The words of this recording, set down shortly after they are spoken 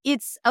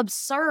It's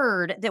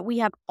absurd that we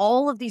have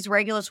all of these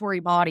regulatory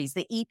bodies,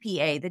 the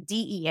EPA, the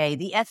DEA,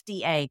 the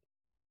FDA,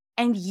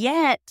 and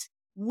yet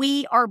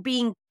we are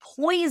being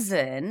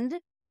poisoned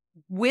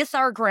with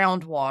our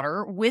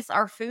groundwater, with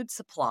our food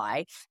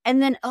supply,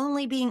 and then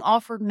only being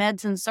offered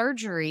meds and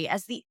surgery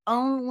as the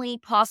only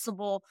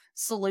possible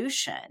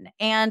solution.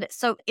 And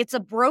so it's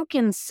a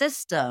broken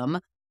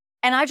system.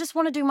 And I just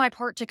want to do my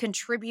part to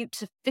contribute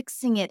to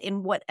fixing it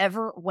in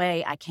whatever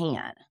way I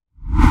can.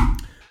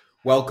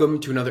 Welcome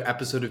to another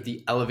episode of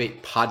the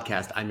Elevate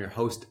Podcast. I'm your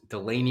host,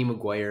 Delaney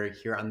McGuire.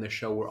 Here on the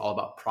show, we're all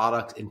about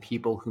products and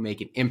people who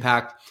make an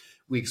impact.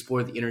 We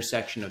explore the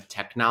intersection of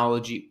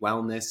technology,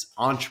 wellness,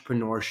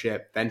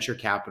 entrepreneurship, venture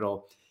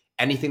capital,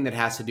 anything that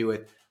has to do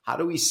with how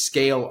do we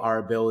scale our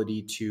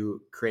ability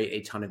to create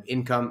a ton of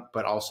income,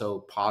 but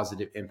also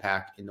positive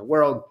impact in the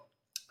world.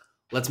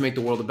 Let's make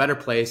the world a better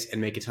place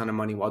and make a ton of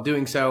money while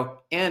doing so,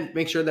 and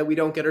make sure that we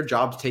don't get our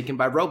jobs taken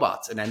by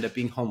robots and end up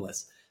being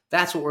homeless.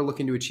 That's what we're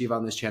looking to achieve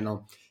on this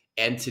channel.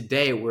 And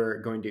today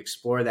we're going to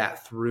explore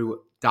that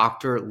through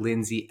Dr.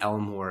 Lindsey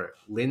Elmore.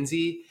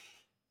 Lindsey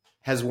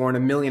has worn a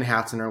million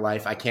hats in her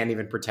life. I can't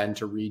even pretend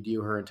to read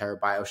you her entire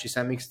bio she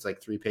sent me because it's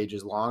like 3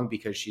 pages long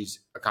because she's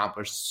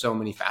accomplished so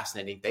many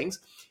fascinating things.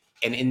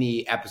 And in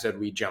the episode,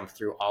 we jump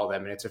through all of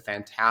them, and it's a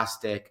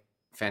fantastic,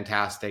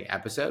 fantastic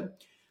episode.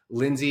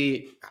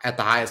 Lindsey, at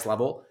the highest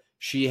level,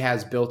 she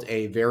has built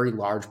a very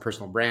large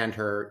personal brand.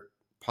 Her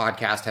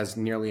podcast has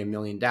nearly 1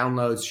 million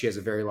downloads. She has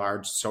a very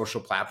large social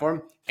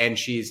platform, and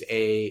she's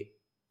a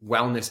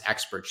wellness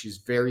expert. She's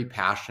very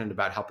passionate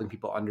about helping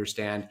people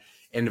understand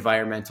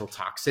environmental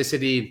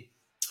toxicity,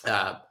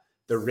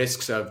 the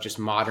risks of just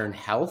modern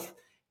health,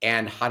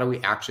 and how do we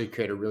actually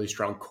create a really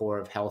strong core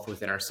of health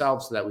within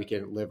ourselves so that we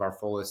can live our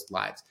fullest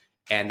lives.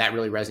 And that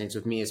really resonates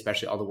with me,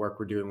 especially all the work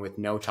we're doing with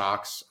No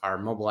Tox, our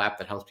mobile app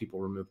that helps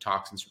people remove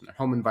toxins from their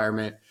home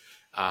environment,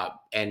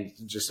 and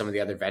just some of the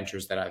other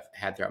ventures that I've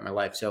had throughout my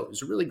life. So it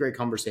was a really great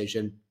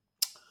conversation.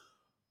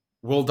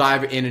 We'll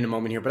dive in a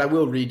moment here, but I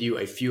will read you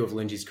a few of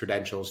Lindsey's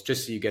credentials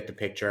just so you get the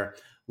picture.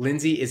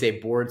 Lindsey is a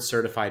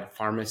board-certified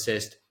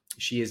pharmacist.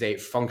 She is a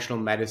functional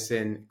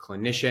medicine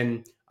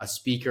clinician, a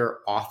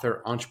speaker,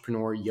 author,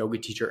 entrepreneur, yoga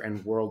teacher,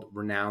 and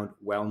world-renowned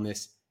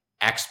wellness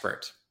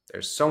expert.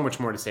 There's so much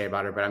more to say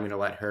about her, but I'm going to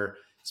let her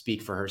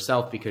speak for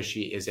herself because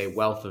she is a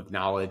wealth of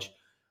knowledge.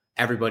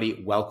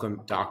 Everybody,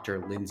 welcome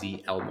Dr.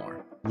 Lindsey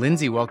Elmore.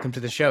 Lindsey, welcome to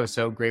the show.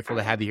 So grateful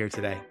to have you here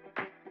today.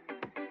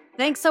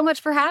 Thanks so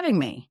much for having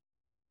me.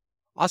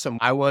 Awesome.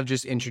 I will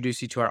just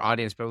introduce you to our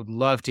audience, but would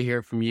love to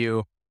hear from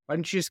you. Why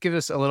don't you just give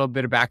us a little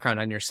bit of background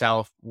on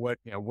yourself? What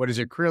does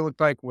your career look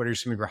like? What are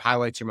some of your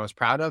highlights you're most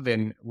proud of?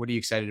 And what are you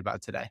excited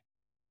about today?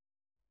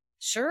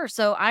 Sure.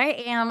 So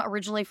I am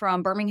originally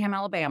from Birmingham,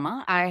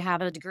 Alabama. I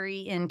have a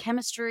degree in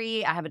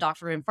chemistry. I have a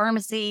doctorate in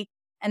pharmacy.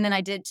 And then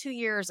I did 2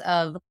 years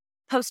of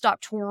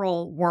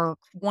postdoctoral work,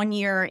 1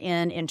 year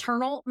in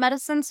internal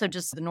medicine. So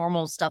just the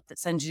normal stuff that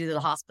sends you to the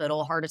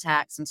hospital, heart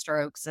attacks and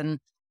strokes and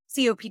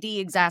COPD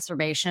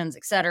exacerbations,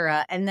 et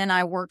cetera. And then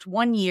I worked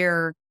 1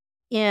 year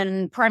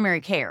in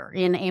primary care,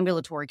 in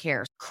ambulatory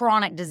care,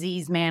 chronic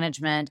disease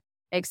management,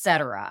 et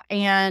cetera.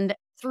 And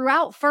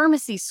throughout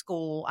pharmacy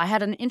school, I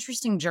had an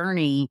interesting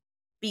journey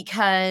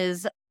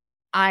because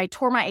I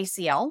tore my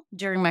ACL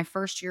during my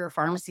first year of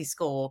pharmacy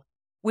school,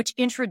 which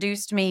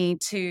introduced me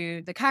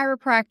to the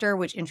chiropractor,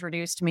 which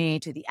introduced me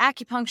to the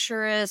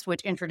acupuncturist,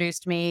 which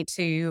introduced me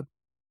to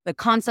the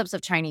concepts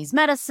of Chinese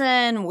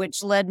medicine,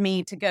 which led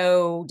me to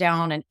go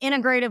down an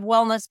integrative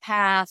wellness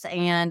path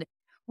and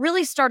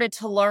really started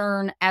to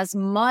learn as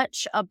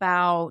much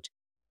about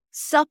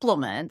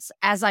supplements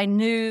as I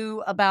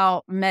knew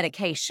about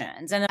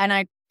medications. And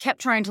I kept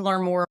trying to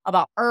learn more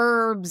about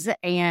herbs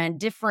and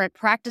different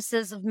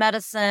practices of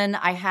medicine.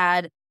 I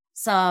had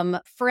some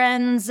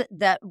friends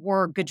that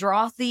were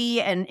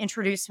Gujarati and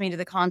introduced me to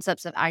the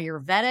concepts of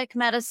Ayurvedic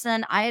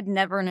medicine. I had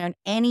never known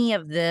any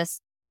of this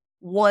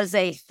was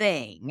a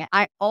thing.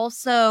 I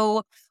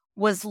also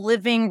was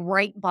living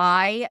right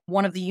by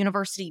one of the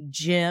university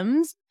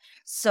gyms.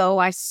 So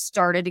I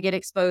started to get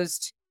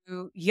exposed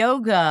to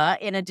yoga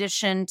in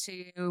addition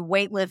to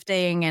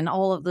weightlifting and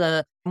all of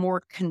the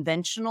more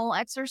conventional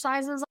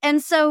exercises.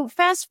 And so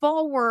fast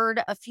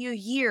forward a few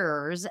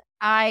years,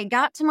 I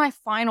got to my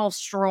final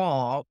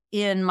straw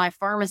in my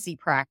pharmacy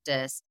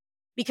practice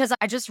because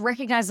I just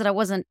recognized that I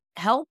wasn't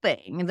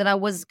helping, that I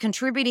was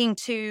contributing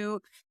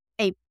to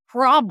a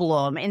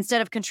problem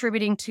instead of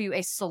contributing to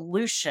a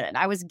solution.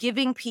 I was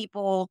giving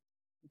people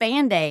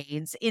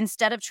Band-Aids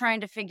instead of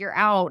trying to figure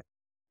out,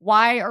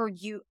 why are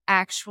you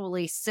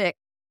actually sick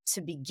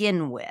to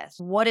begin with?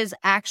 What is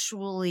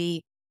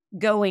actually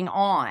going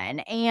on?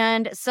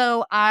 And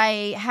so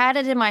I had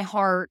it in my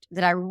heart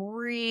that I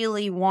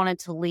really wanted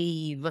to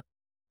leave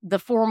the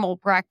formal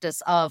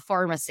practice of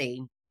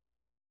pharmacy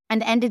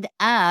and ended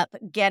up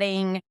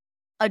getting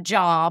a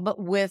job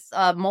with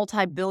a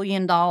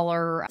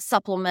multi-billion-dollar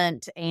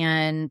supplement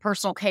and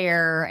personal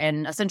care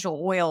and essential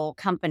oil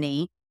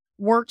company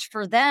worked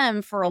for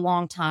them for a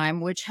long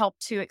time, which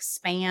helped to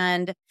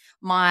expand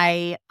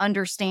my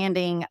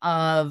understanding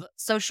of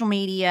social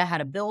media, how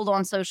to build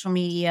on social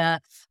media,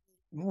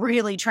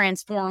 really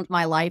transformed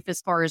my life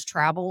as far as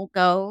travel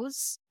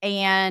goes,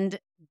 and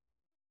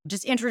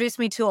just introduced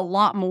me to a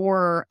lot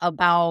more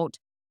about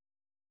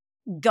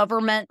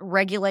government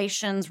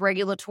regulations,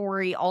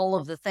 regulatory, all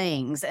of the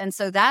things. And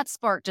so that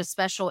sparked a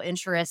special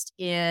interest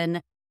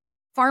in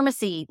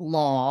pharmacy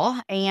law.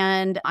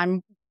 And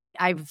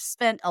I've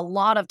spent a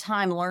lot of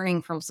time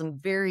learning from some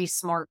very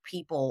smart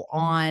people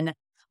on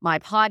my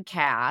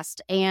podcast.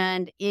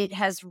 And it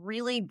has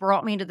really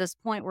brought me to this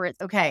point where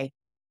it's okay,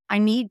 I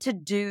need to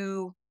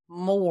do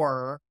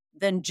more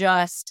than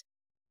just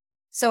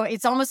so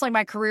it's almost like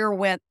my career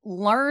went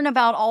learn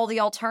about all the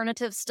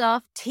alternative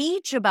stuff,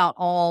 teach about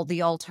all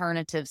the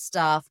alternative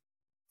stuff,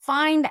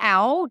 find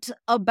out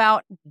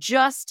about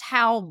just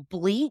how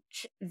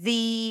bleak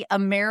the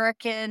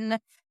American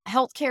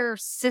healthcare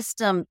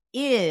system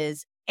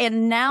is.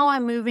 And now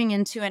I'm moving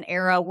into an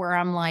era where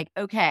I'm like,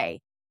 okay,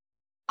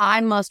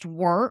 I must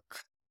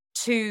work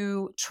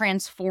to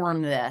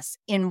transform this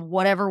in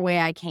whatever way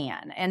I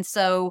can. And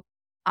so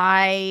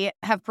I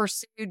have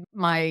pursued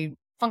my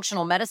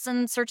functional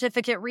medicine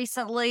certificate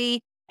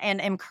recently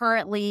and am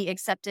currently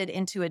accepted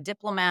into a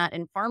diplomat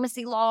in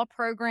pharmacy law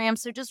program.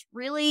 So just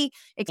really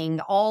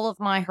expanding all of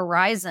my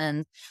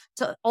horizons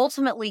to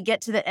ultimately get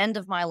to the end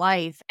of my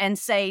life and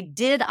say,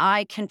 did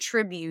I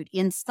contribute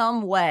in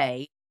some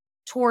way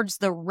towards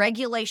the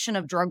regulation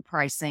of drug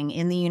pricing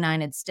in the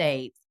United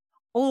States?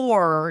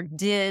 Or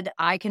did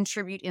I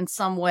contribute in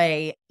some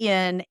way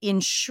in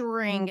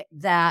ensuring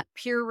that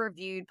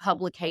peer-reviewed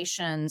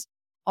publications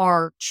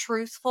are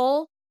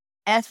truthful,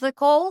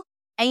 ethical,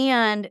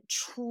 and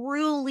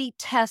truly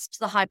test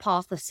the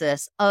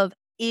hypothesis of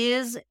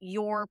is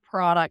your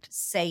product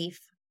safe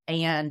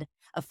and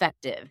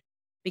effective?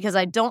 Because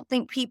I don't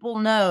think people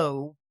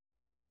know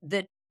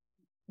that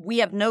we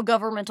have no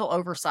governmental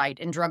oversight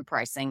in drug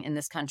pricing in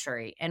this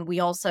country. And we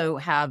also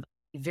have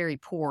very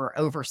poor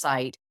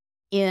oversight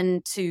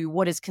into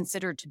what is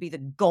considered to be the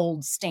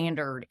gold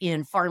standard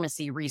in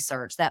pharmacy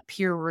research, that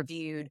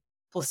peer-reviewed,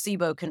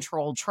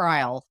 placebo-controlled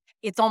trial.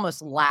 It's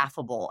almost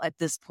laughable at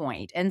this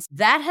point. And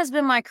that has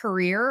been my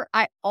career.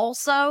 I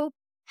also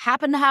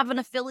happen to have an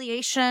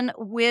affiliation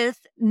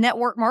with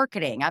network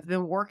marketing. I've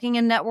been working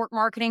in network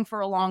marketing for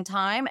a long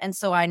time. And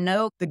so I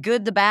know the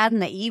good, the bad,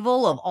 and the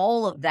evil of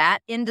all of that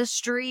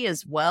industry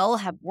as well,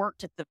 have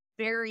worked at the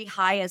very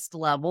highest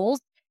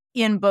levels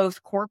in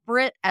both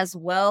corporate as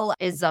well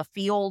as a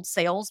field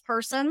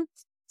salesperson.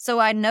 So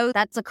I know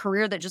that's a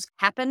career that just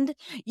happened.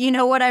 You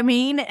know what I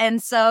mean?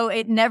 And so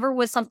it never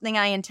was something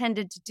I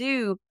intended to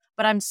do,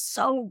 but I'm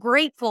so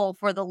grateful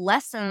for the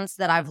lessons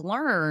that I've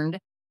learned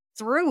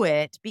through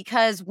it,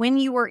 because when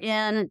you are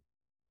in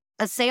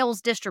a sales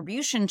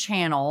distribution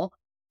channel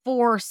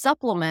for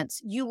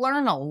supplements, you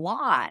learn a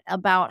lot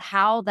about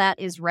how that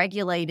is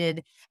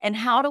regulated and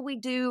how do we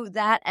do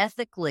that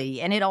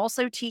ethically. And it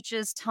also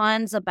teaches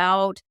tons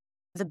about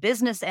the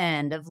business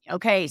end of,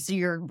 okay, so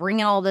you're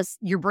bringing all this,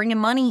 you're bringing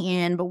money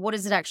in, but what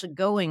is it actually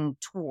going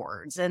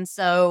towards? And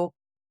so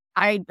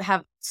I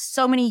have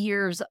so many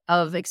years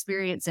of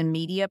experience in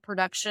media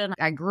production.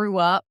 I grew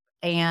up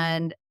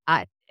and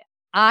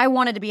I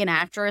wanted to be an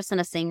actress and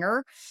a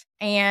singer.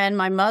 And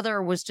my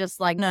mother was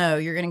just like, no,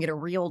 you're going to get a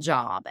real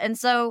job. And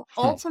so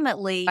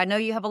ultimately, I know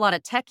you have a lot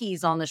of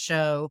techies on the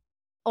show.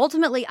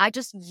 Ultimately, I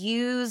just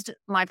used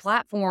my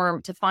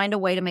platform to find a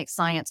way to make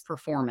science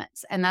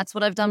performance. And that's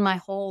what I've done my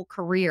whole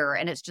career.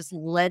 And it's just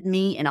led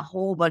me in a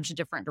whole bunch of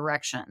different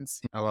directions.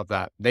 I love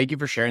that. Thank you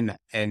for sharing that.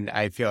 And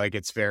I feel like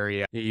it's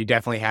very, you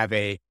definitely have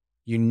a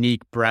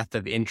unique breadth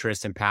of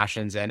interests and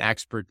passions and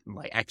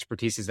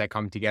expertises that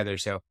come together.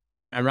 So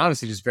I'm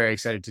honestly just very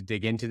excited to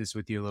dig into this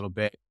with you a little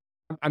bit.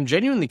 I'm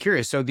genuinely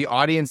curious. So the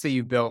audience that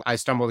you've built, I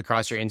stumbled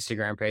across your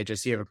Instagram page. I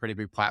see you have a pretty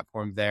big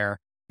platform there.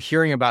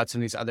 Hearing about some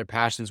of these other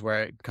passions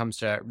where it comes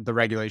to the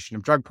regulation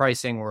of drug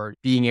pricing or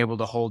being able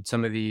to hold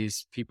some of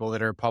these people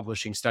that are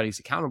publishing studies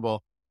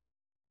accountable.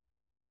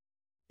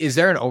 Is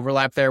there an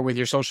overlap there with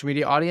your social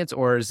media audience,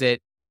 or is it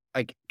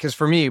like, because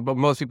for me, but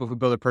most people who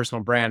build a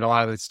personal brand, a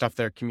lot of the stuff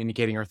they're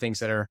communicating are things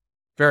that are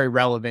very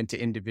relevant to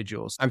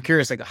individuals. I'm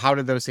curious, like, how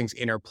do those things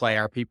interplay?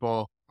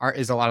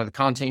 Is a lot of the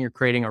content you're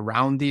creating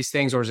around these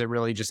things, or is it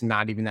really just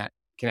not even that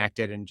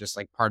connected and just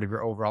like part of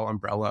your overall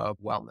umbrella of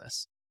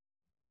wellness?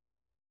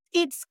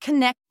 It's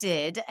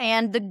connected.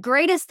 And the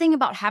greatest thing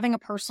about having a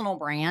personal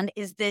brand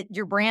is that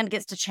your brand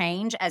gets to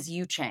change as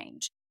you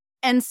change.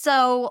 And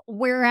so,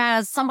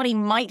 whereas somebody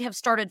might have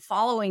started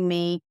following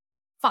me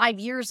 5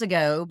 years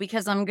ago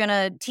because I'm going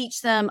to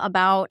teach them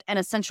about an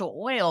essential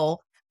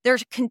oil, they're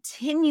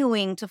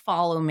continuing to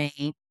follow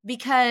me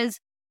because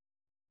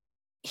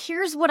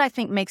here's what I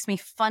think makes me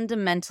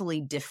fundamentally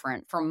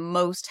different from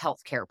most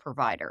healthcare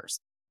providers.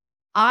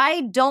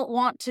 I don't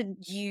want to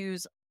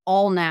use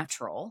all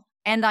natural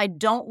and I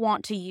don't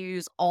want to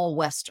use all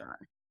Western.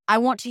 I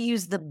want to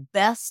use the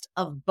best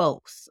of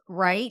both,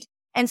 right?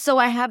 And so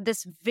I have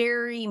this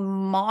very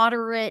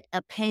moderate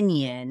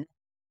opinion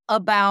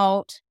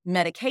about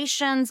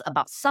medications,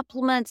 about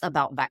supplements,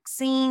 about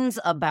vaccines,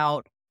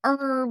 about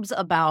herbs,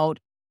 about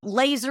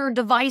laser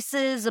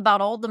devices, about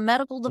all the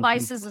medical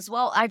devices as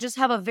well. I just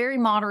have a very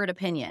moderate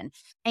opinion.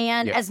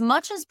 And Yeah. as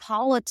much as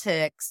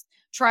politics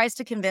tries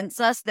to convince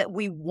us that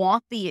we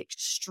want the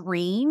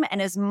extreme,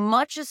 and as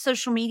much as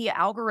social media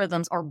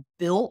algorithms are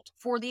built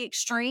for the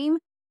extreme,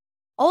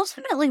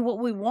 ultimately what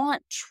we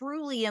want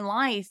truly in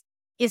life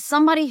is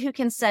somebody who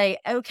can say,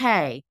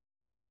 okay,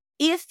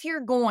 if you're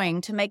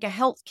going to make a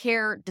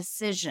healthcare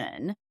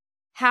decision,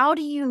 how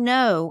do you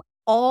know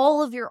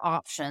all of your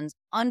options,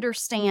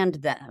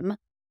 understand them?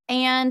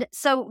 And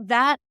so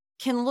that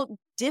can look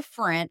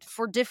different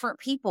for different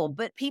people,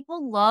 but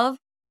people love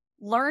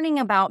learning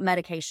about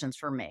medications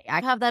for me.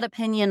 I have that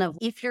opinion of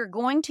if you're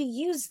going to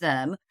use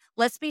them,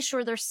 let's be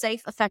sure they're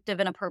safe, effective,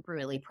 and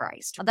appropriately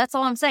priced. That's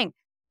all I'm saying.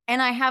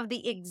 And I have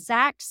the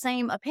exact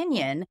same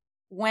opinion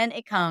when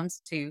it comes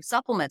to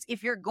supplements.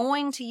 If you're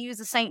going to use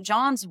a St.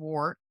 John's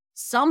wort,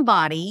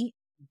 somebody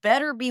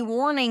better be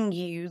warning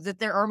you that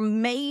there are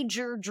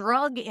major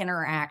drug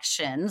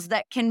interactions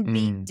that can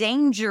be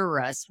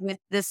dangerous with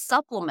this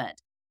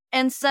supplement.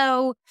 And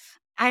so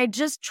I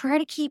just try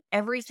to keep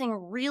everything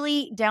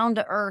really down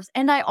to earth.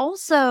 And I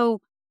also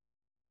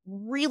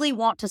really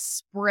want to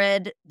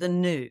spread the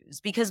news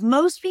because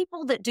most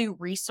people that do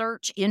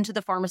research into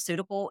the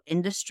pharmaceutical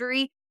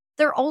industry,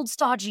 they're old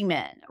stodgy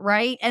men,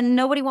 right? And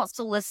nobody wants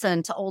to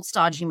listen to old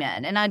stodgy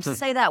men. And I just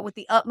say that with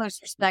the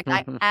utmost respect.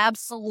 I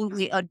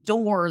absolutely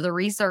adore the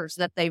research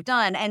that they've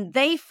done, and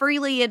they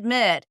freely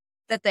admit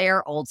that they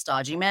are old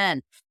stodgy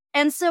men.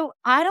 And so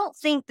I don't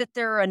think that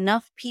there are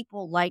enough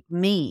people like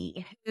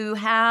me who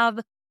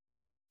have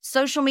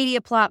social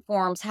media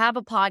platforms, have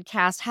a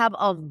podcast, have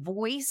a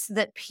voice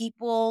that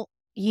people,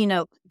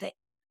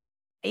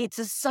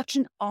 such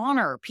an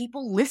honor.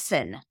 People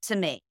listen to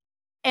me.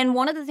 And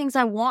one of the things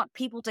I want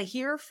people to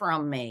hear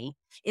from me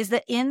is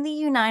that in the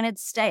United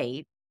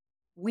States,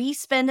 we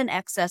spend in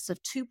excess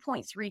of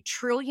 $2.3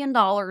 trillion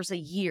a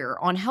year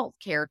on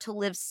healthcare to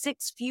live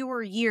 6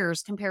 fewer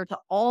years compared to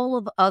all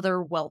of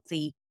other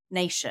wealthy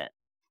nations.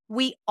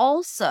 We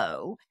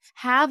also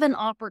have an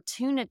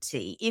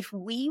opportunity if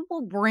we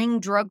will bring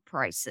drug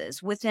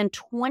prices within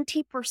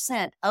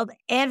 20% of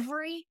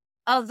every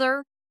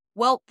other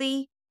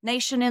wealthy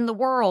nation in the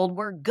world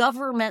where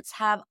governments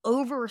have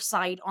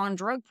oversight on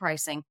drug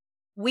pricing,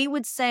 we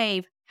would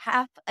save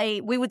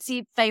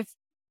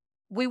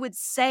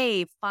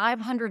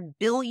 $500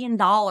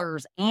 billion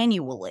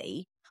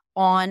annually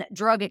on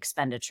drug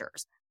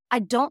expenditures. I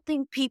don't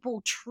think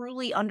people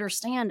truly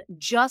understand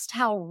just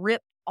how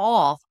ripped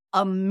off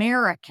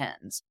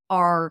Americans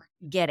are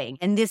getting.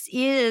 And this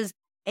is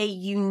a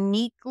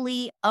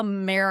uniquely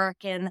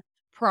American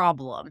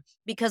problem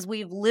because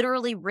we've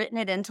literally written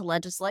it into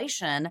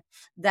legislation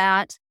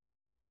that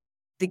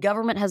the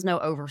government has no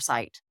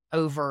oversight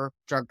over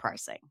drug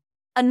pricing.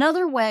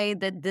 Another way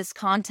that this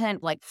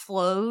content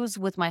flows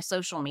with my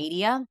social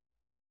media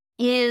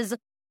is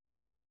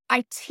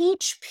I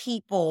teach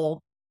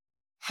people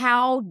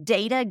how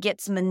data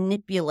gets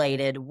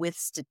manipulated with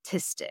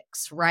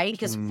statistics, right?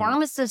 Because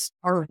pharmacists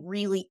are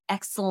really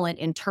excellent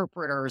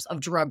interpreters of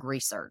drug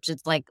research.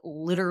 It's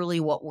literally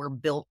what we're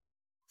built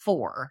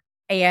for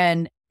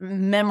and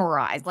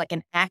memorize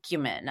an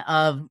acumen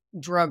of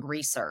drug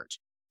research.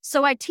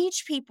 So I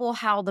teach people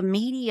how the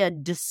media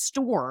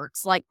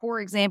distorts,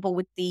 for example,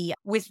 with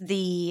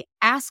the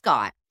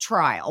Ascot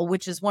trial,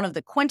 which is one of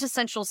the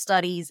quintessential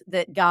studies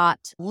that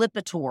got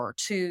Lipitor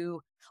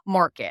to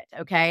market.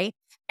 Okay.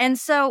 And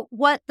so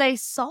what they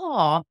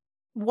saw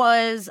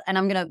was, and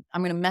I'm going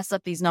to mess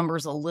up these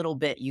numbers a little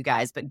bit, you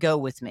guys, but go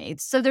with me.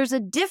 So there's a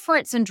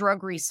difference in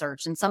drug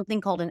research in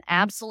something called an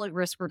absolute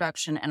risk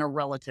reduction and a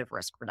relative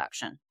risk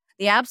reduction.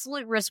 The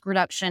absolute risk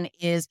reduction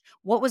is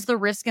what was the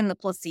risk in the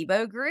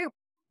placebo group?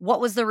 What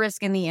was the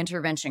risk in the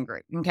intervention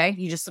group? Okay.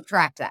 You just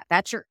subtract that.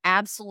 That's your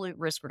absolute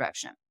risk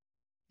reduction.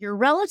 Your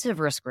relative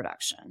risk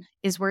reduction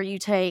is where you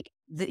take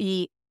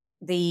the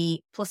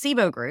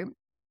placebo group,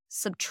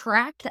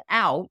 subtract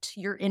out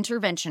your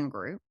intervention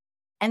group,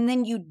 and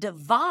then you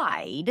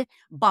divide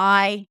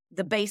by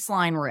the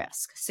baseline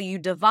risk. So you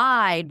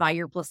divide by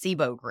your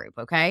placebo group,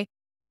 okay?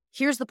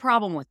 Here's the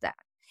problem with that.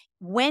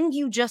 When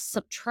you just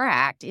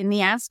subtract, in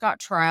the Ascot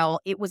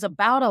trial, it was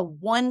about a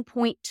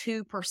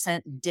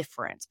 1.2%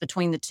 difference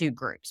between the two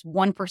groups,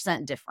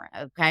 1% different,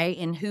 okay,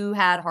 in who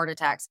had heart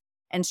attacks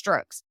and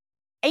strokes.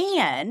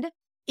 And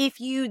if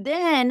you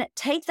then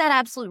take that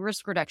absolute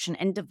risk reduction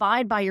and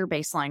divide by your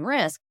baseline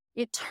risk,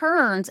 it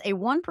turns a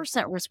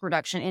 1% risk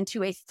reduction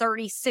into a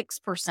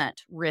 36%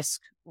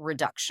 risk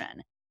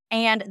reduction.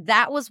 And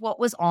that was what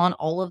was on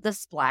all of the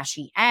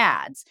splashy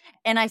ads.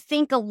 And I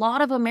think a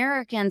lot of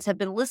Americans have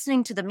been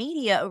listening to the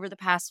media over the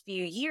past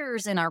few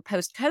years in our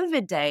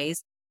post-COVID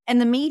days. And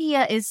the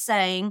media is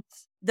saying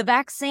the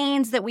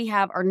vaccines that we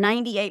have are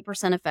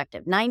 98%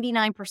 effective,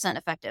 99%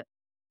 effective.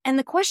 And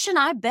the question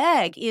I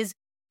beg is,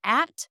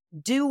 at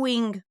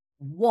doing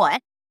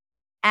what?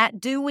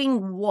 At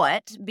doing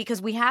what?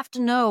 Because we have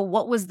to know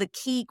what was the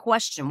key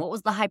question. What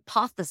was the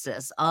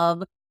hypothesis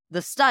of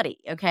the study.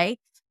 Okay.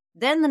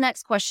 Then the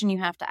next question you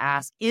have to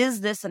ask,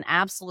 is this an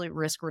absolute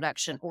risk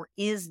reduction or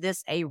is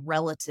this a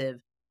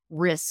relative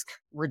risk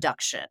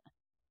reduction?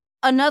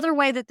 Another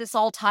way that this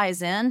all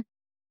ties in,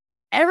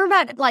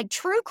 everybody, like,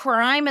 true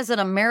crime is an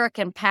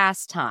American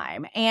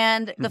pastime.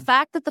 And the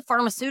fact that the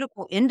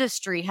pharmaceutical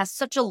industry has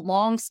such a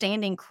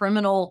long-standing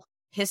criminal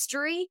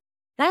history,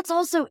 that's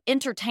also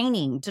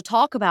entertaining to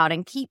talk about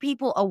and keep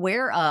people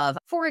aware of.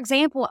 For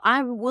example,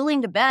 I'm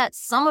willing to bet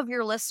some of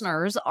your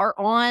listeners are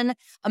on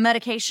a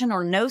medication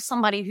or know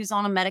somebody who's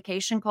on a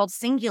medication called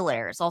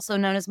Singulair, also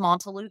known as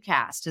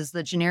Montelukast is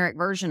the generic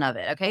version of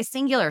it. Okay,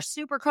 Singulair,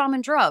 super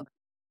common drug.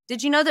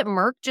 Did you know that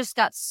Merck just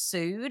got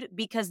sued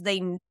because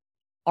they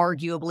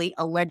arguably,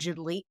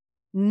 allegedly,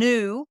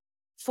 knew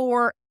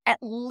for at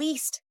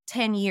least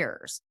 10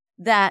 years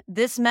that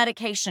this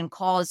medication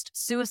caused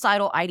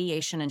suicidal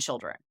ideation in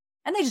children?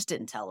 And they just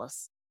didn't tell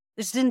us.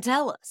 They just didn't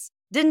tell us.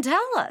 Didn't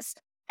tell us.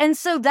 And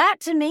so that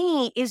to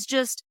me is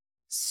just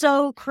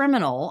so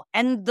criminal.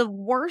 And the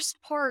worst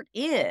part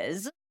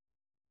is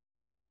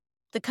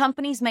the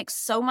companies make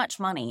so much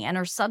money and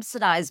are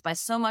subsidized by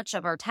so much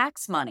of our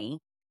tax money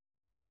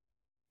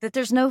that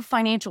there's no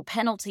financial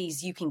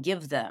penalties you can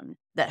give them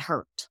that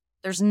hurt.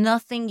 There's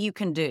nothing you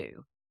can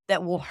do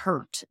that will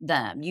hurt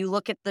them. You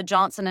look at the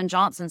Johnson &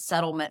 Johnson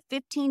settlement,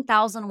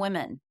 15,000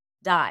 women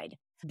died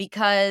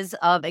because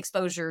of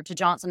exposure to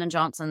Johnson &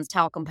 Johnson's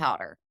talcum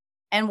powder.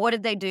 And what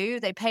did they do?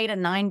 They paid a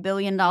 $9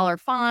 billion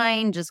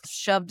fine, just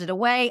shoved it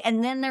away.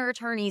 And then their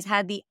attorneys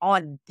had the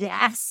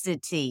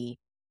audacity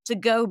to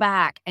go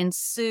back and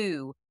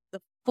sue the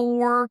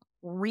 4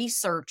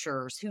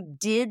 researchers who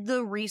did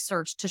the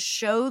research to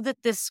show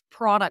that this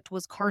product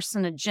was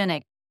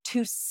carcinogenic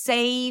to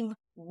save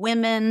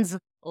women's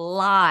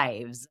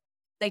lives.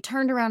 They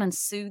turned around and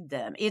sued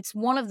them. It's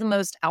one of the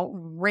most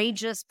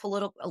outrageous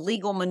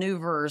legal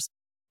maneuvers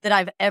that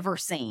I've ever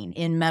seen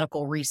in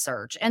medical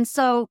research. And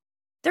so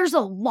there's a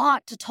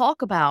lot to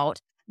talk about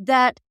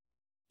that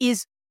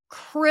is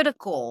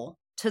critical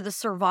to the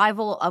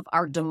survival of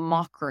our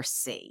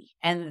democracy.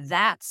 And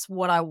that's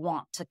what I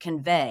want to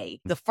convey.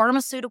 The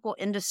pharmaceutical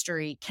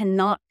industry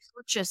cannot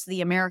purchase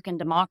the American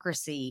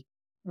democracy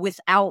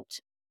without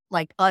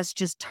us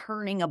just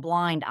turning a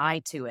blind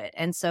eye to it.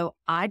 And so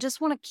I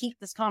just want to keep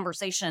this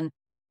conversation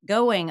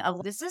going.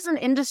 This is an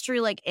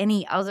industry like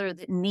any other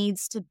that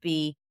needs to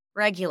be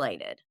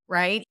regulated,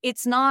 right?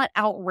 It's not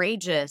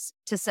outrageous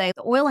to say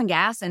the oil and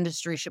gas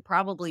industry should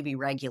probably be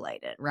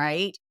regulated,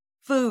 right?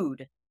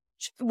 Food.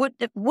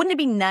 Wouldn't it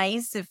be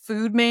nice if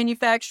food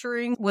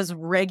manufacturing was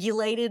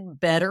regulated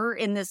better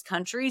in this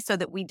country so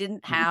that we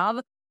didn't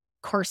have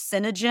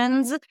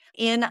carcinogens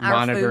in our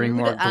food? Monitoring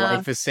more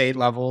glyphosate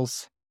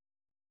levels.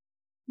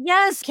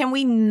 Yes. Can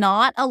we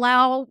not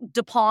allow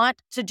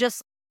DuPont to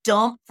just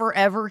dump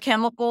forever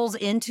chemicals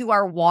into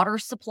our water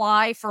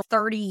supply for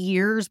 30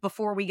 years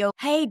before we go,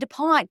 hey,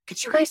 DuPont,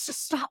 could you guys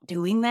just stop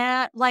doing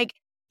that?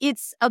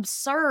 It's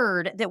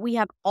absurd that we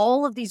have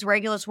all of these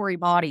regulatory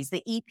bodies,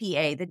 the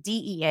EPA, the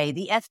DEA,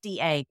 the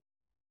FDA,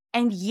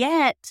 and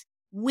yet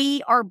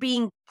we are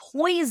being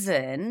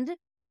poisoned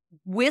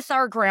with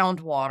our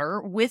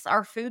groundwater, with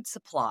our food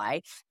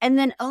supply, and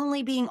then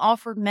only being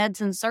offered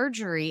meds and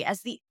surgery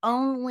as the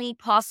only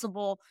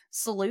possible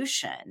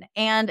solution.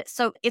 And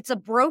so it's a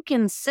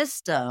broken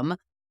system.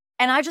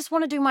 And I just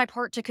want to do my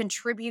part to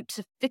contribute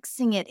to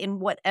fixing it in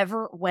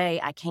whatever way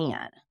I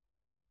can.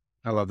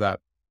 I love that.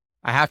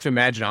 I have to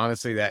imagine,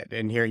 honestly, that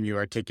in hearing you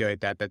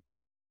articulate that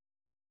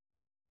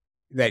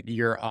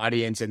your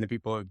audience and the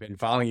people who have been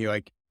following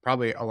you,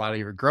 probably a lot of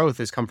your growth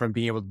has come from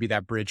being able to be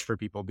that bridge for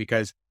people,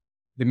 because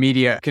the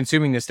media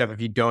consuming this stuff, if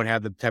you don't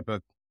have the type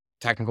of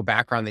technical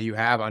background that you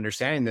have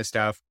understanding this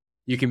stuff,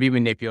 you can be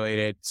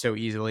manipulated so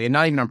easily, and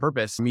not even on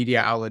purpose.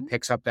 Media outlet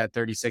picks up that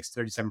 36,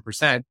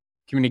 37%,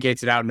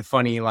 communicates it out in a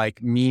funny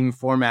meme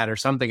format or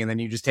something, and then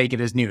you just take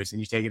it as news and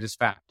you take it as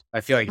fact.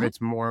 I feel like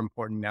it's more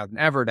important now than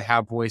ever to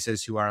have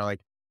voices who are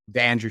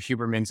the Andrew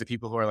Hubermans, the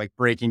people who are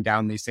breaking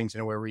down these things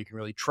in a way where you can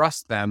really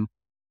trust them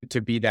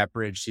to be that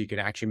bridge, so you can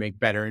actually make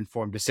better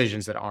informed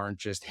decisions that aren't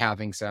just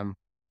having some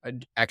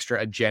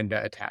extra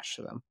agenda attached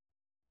to them.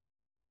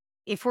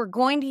 If we're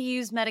going to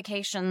use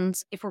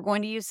medications, if we're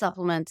going to use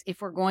supplements,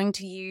 if we're going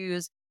to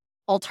use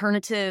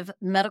alternative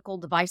medical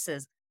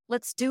devices,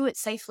 let's do it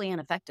safely and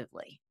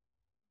effectively.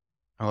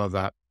 I love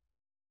that.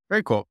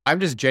 Very cool. I'm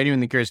just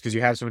genuinely curious because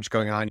you have so much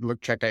going on.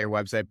 Checked out your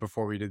website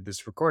before we did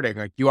this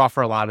recording. You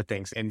offer a lot of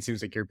things, and it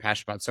seems like you're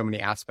passionate about so many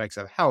aspects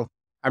of health.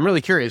 I'm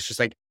really curious,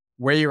 just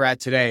where you're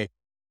at today.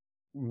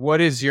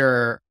 What is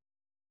your,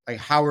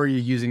 how are you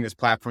using this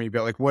platform you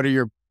built? What are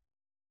your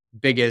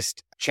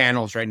biggest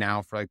channels right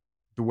now for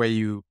the way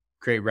you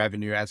create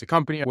revenue as a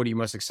company? What are you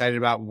most excited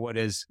about? What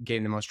is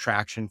getting the most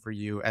traction for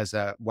you as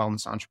a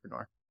wellness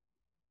entrepreneur?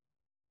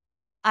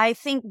 I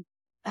think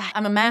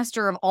I'm a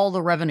master of all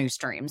the revenue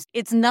streams.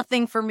 It's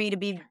nothing for me to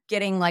be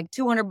getting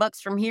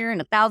 $200 from here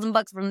and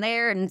 $1,000 from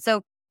there. And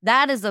so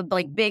that is a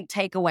big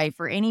takeaway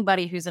for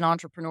anybody who's an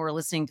entrepreneur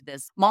listening to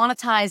this.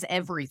 Monetize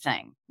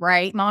everything,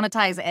 right?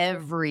 Monetize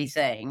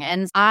everything.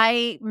 And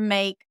I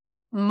make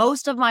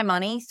most of my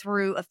money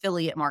through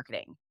affiliate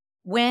marketing.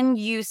 When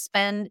you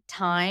spend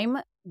time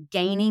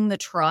gaining the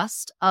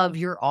trust of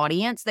your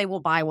audience, they will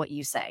buy what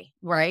you say,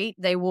 right?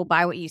 They will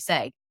buy what you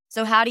say.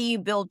 So how do you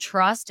build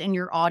trust in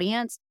your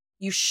audience?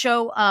 You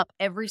show up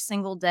every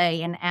single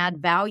day and add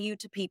value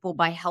to people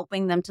by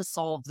helping them to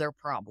solve their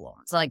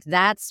problems. Like,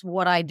 that's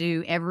what I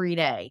do every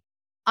day.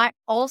 I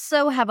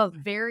also have a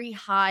very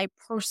high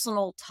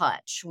personal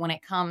touch when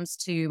it comes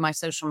to my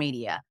social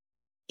media.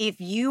 If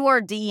you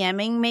are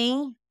DMing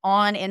me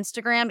on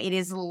Instagram, it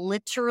is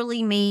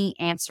literally me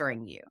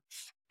answering you.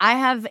 I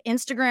have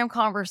Instagram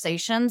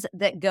conversations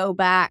that go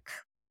back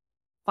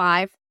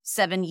 5-7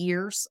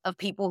 years of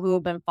people who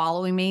have been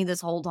following me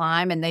this whole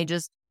time, and they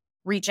just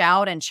reach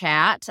out and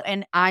chat.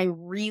 And I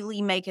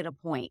really make it a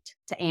point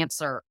to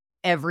answer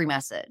every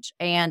message.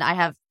 And I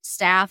have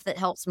staff that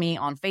helps me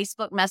on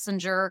Facebook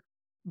Messenger,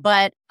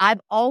 but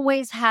I've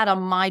always had a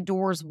my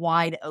doors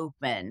wide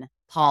open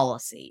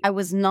policy.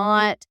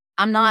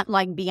 I'm not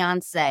like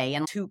Beyonce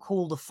and too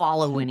cool to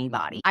follow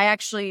anybody. I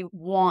actually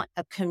want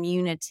a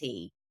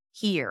community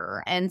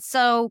here. And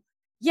so,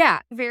 yeah,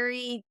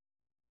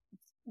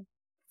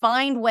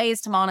 find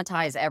ways to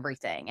monetize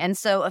everything. And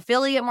so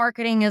affiliate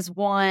marketing is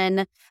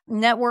one.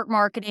 Network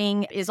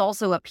marketing is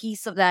also a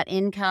piece of that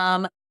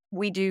income.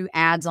 We do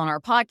ads on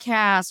our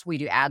podcast. We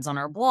do ads on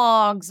our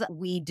blogs.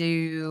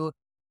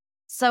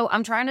 So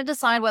I'm trying to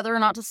decide whether or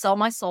not to sell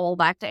my soul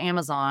back to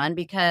Amazon,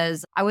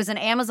 because I was an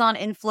Amazon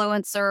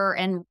influencer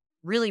and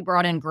really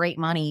brought in great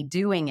money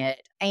doing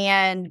it.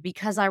 And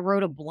because I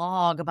wrote a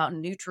blog about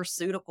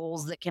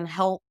nutraceuticals that can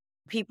help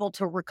people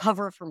to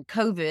recover from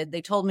COVID,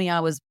 they told me I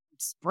was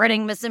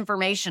spreading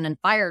misinformation and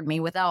fired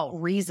me without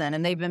reason.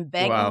 And they've been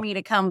begging me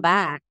to come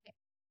back.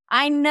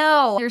 I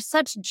know, they're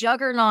such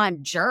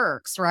juggernaut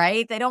jerks,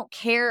 right? They don't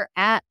care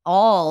at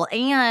all.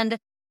 And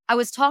I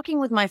was talking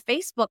with my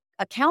Facebook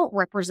account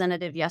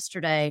representative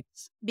yesterday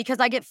because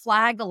I get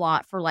flagged a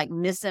lot for like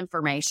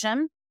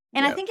misinformation.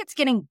 And I think it's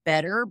getting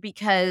better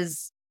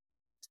because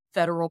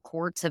federal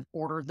courts have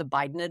ordered the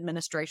Biden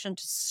administration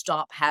to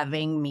stop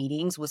having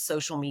meetings with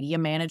social media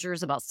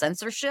managers about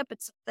censorship.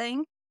 It's a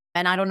thing.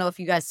 And I don't know if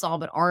you guys saw,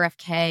 but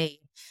RFK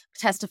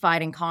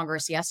testified in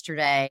Congress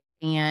yesterday.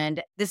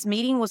 And this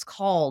meeting was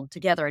called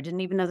together. I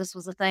didn't even know this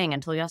was a thing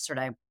until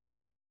yesterday.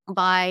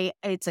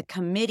 It's a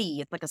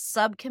committee, it's like a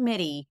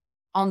subcommittee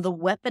on the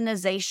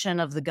weaponization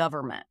of the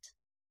government.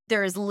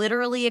 There is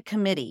literally a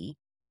committee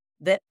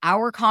that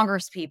our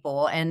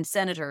congresspeople and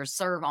senators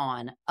serve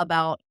on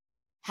about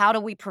how do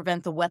we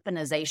prevent the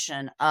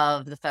weaponization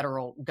of the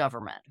federal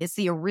government. It's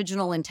the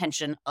original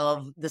intention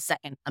of the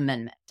Second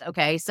Amendment.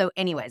 Okay. So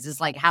anyways,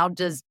 it's like, how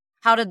does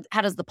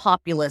the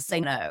populace say,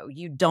 no,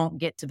 you don't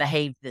get to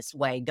behave this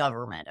way,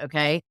 government?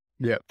 Okay.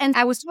 Yeah. And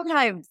I was talking to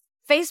my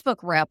Facebook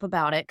rep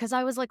about it because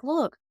I was like,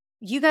 look,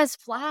 you guys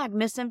flag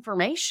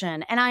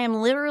misinformation, and I am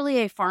literally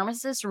a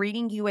pharmacist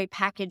reading you a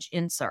package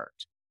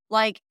insert.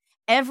 Like,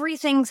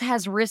 everything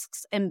has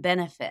risks and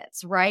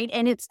benefits, right?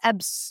 And it's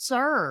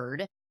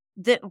absurd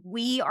that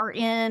we are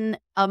in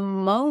a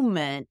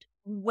moment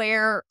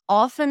where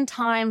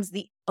oftentimes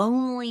the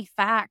only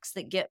facts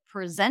that get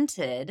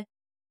presented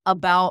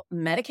about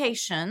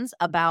medications,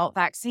 about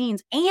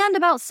vaccines, and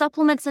about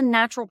supplements and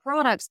natural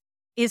products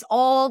is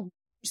all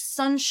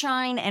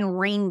sunshine and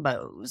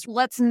rainbows.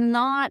 Let's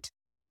not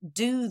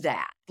do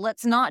that.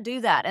 Let's not do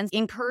that. And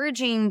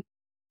encouraging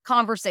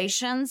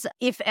conversations.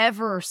 If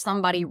ever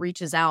somebody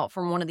reaches out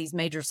from one of these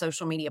major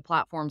social media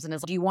platforms and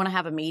is like, do you want to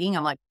have a meeting?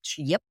 I'm like,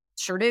 yep,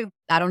 sure do.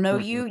 I don't know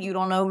you. You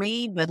don't know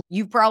me, but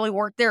you've probably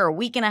worked there a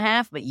week and a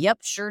half, but yep,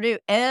 sure do.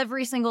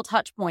 Every single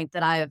touch point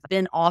that I've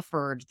been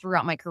offered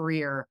throughout my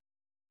career,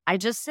 I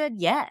just said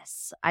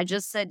yes.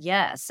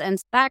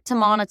 And back to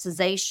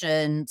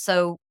monetization.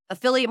 So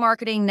affiliate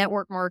marketing,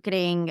 network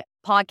marketing,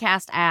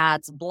 podcast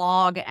ads,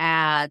 blog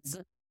ads,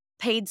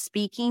 paid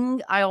speaking,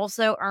 I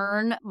also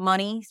earn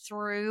money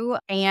through,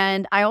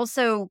 and I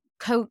also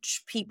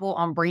coach people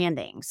on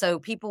branding. So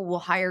people will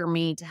hire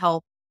me to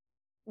help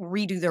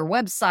redo their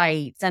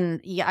websites.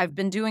 And yeah, I've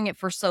been doing it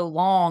for so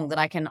long that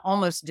I can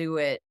almost do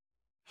it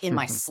in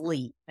my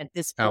sleep at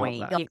this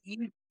point.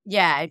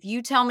 If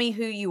you tell me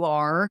who you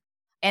are,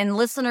 and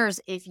listeners,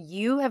 if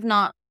you have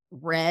not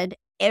read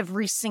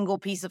every single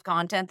piece of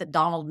content that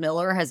Donald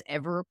Miller has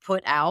ever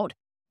put out,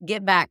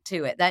 get back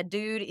to it. That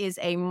dude is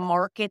a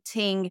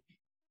marketing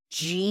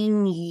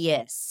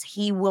genius.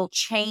 He will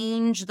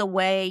change the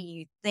way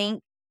you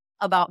think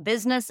about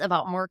business,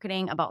 about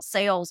marketing, about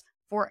sales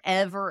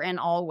forever and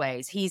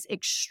always. He's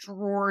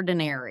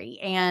extraordinary.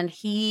 And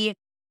he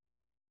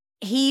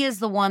is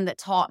the one that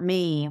taught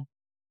me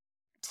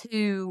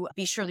to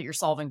be sure that you're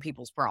solving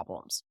people's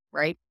problems,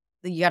 right?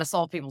 That you got to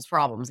solve people's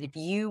problems. If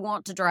you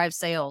want to drive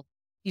sales,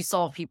 you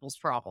solve people's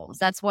problems.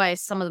 That's why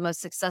some of the most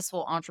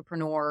successful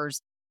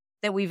entrepreneurs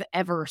that we've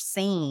ever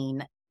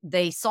seen,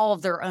 they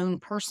solve their own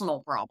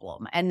personal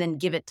problem and then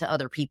give it to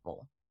other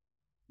people.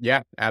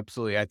 Yeah,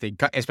 absolutely. I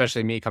think,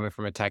 especially me coming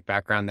from a tech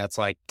background, that's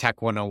like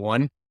tech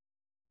 101.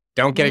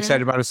 Don't get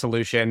excited about a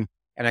solution.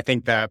 And I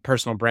think the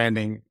personal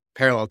branding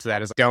parallel to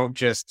that is don't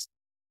just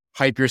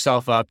hype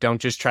yourself up.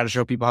 Don't just try to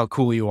show people how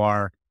cool you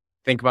are.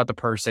 Think about the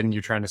person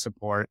you're trying to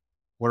support.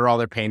 What are all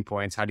their pain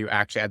points? How do you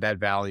actually add that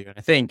value? And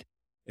I think,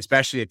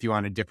 especially if you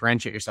want to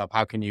differentiate yourself,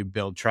 how can you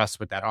build trust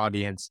with that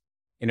audience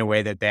in a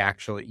way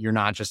that you're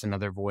not just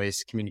another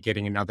voice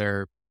communicating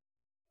another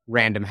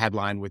random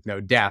headline with no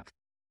depth?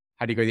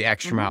 How do you go the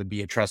extra mile to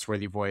be a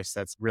trustworthy voice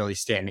that's really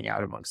standing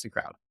out amongst the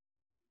crowd?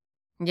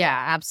 Yeah,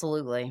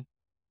 absolutely.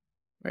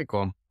 Very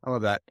cool. I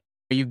love that.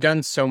 You've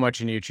done so much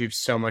and you achieved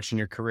so much in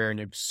your career and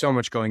you have so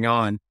much going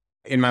on.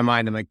 In my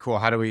mind, I'm like, cool.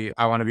 I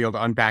want to be able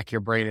to unpack your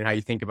brain and how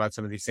you think about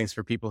some of these things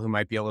for people who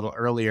might be a little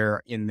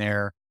earlier in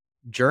their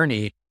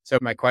journey. So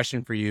my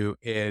question for you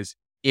is,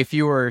 if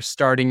you were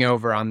starting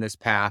over on this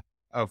path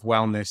of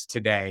wellness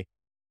today,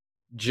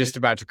 just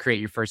about to create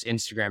your first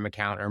Instagram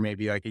account or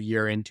maybe like a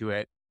year into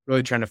it,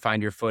 really trying to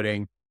find your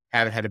footing,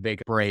 haven't had a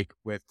big break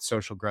with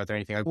social growth or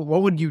anything, like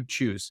what would you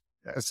choose?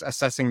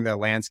 Assessing the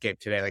landscape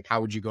today, like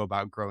how would you go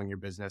about growing your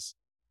business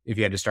if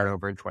you had to start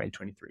over in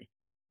 2023?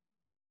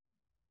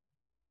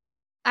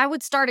 I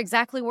would start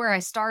exactly where I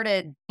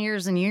started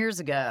years and years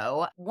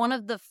ago.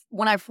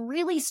 When I've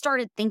really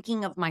started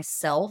thinking of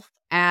myself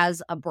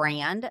as a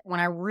brand, when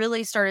I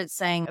really started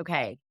saying,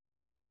 okay,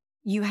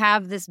 you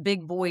have this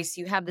big voice,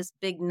 you have this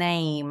big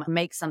name,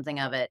 make something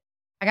of it.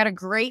 I got a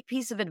great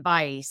piece of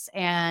advice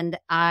and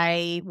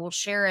I will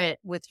share it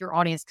with your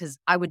audience because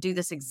I would do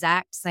this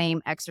exact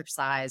same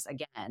exercise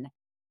again.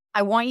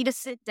 I want you to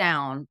sit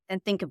down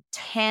and think of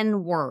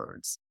 10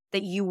 words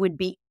that you would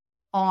be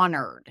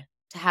honored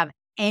to have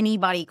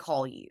anybody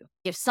call you.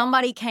 If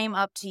somebody came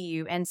up to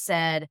you and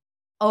said,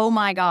 oh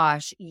my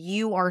gosh,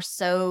 you are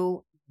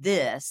so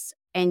this,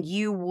 and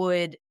you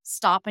would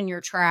stop in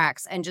your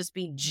tracks and just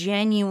be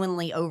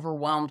genuinely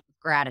overwhelmed with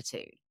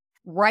gratitude.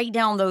 Write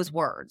down those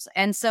words.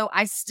 And so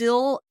I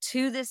still,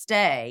 to this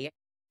day,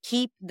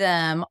 keep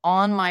them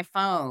on my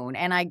phone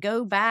and I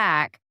go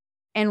back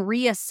and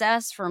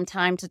reassess from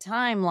time to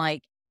time,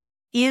 like,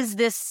 is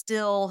this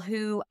still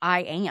who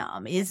I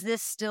am? Is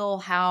this still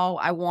how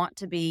I want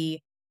to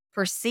be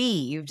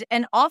perceived?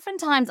 And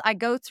oftentimes I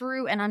go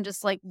through and I'm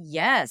just like,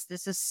 yes,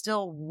 this is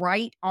still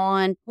right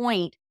on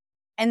point.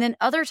 And then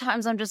other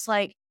times I'm just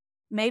like,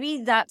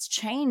 maybe that's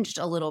changed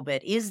a little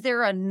bit. Is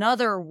there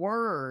another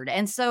word?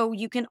 And so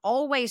you can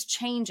always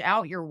change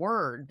out your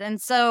word.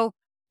 And so,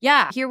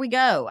 yeah, here we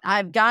go.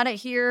 I've got it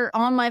here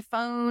on my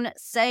phone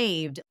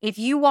saved. If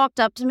you walked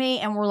up to me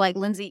and were like,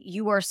 Lindsey,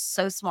 you are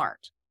so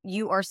smart.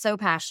 You are so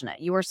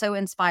passionate. You are so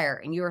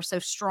inspiring. You are so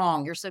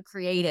strong. You're so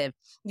creative.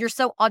 You're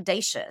so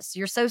audacious.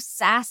 You're so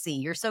sassy.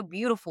 You're so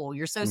beautiful.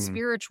 You're so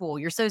spiritual.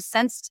 You're so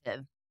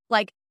sensitive.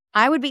 Like,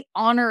 I would be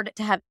honored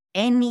to have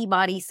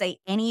anybody say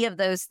any of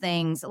those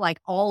things, like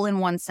all in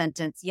one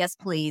sentence. Yes,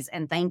 please.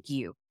 And thank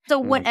you. So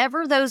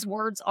whatever those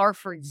words are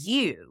for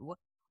you,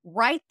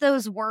 write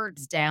those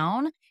words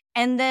down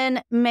and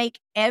then make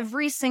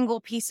every single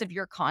piece of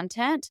your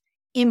content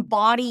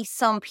embody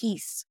some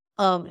piece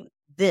of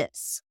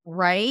this,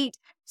 right?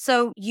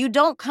 So you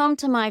don't come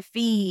to my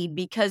feed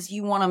because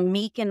you want a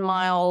meek and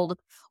mild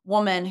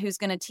woman who's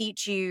going to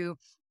teach you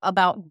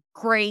about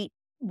great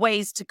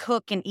ways to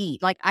cook and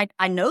eat. Like,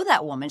 I know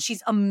that woman.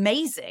 She's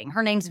amazing.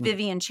 Her name's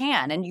Vivian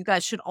Chan, and you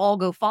guys should all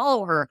go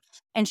follow her.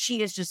 And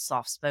she is just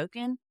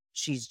soft-spoken.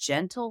 She's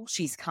gentle.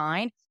 She's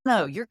kind.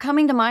 No, you're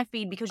coming to my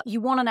feed because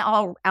you want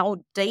an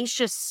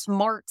audacious,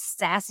 smart,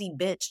 sassy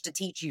bitch to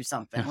teach you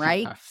something,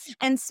 right?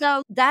 And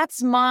so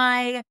that's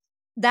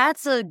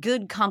a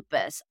good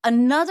compass.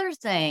 Another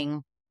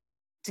thing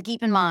to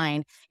keep in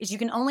mind is you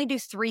can only do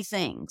 3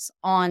 things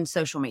on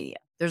social media.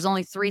 There's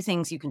only 3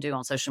 things you can do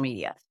on social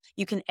media.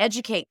 You can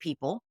educate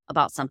people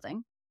about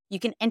something, you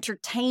can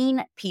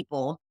entertain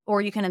people, or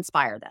you can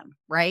inspire them,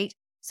 right?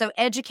 So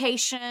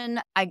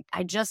education, I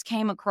just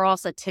came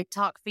across a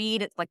TikTok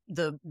feed. It's like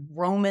the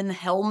Roman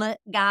helmet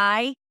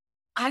guy.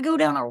 I go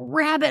down a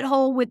rabbit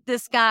hole with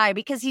this guy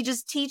because he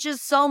just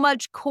teaches so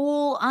much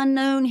cool,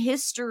 unknown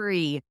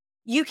history.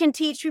 You can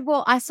teach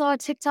people. I saw a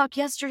TikTok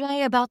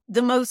yesterday about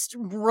the most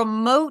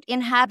remote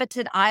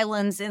inhabited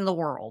islands in the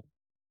world.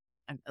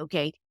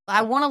 Okay,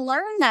 I want to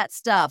learn that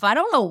stuff. I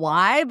don't know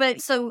why, but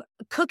so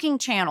cooking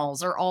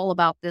channels are all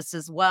about this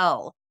as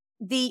well.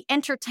 The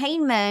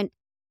entertainment,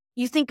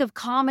 you think of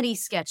comedy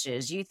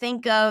sketches, you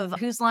think of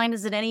Whose Line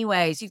Is It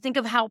Anyways, you think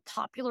of how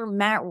popular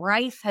Matt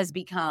Rife has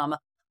become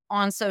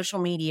on social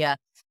media.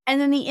 And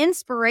then the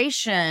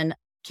inspiration,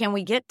 can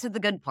we get to the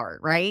good part,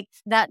 right?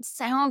 That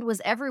sound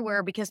was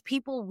everywhere because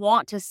people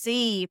want to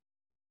see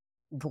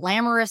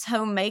glamorous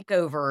home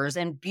makeovers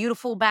and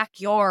beautiful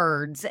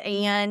backyards.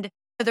 And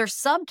there's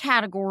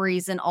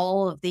subcategories in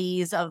all of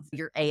these of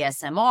your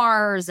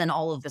ASMRs and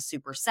all of the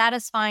super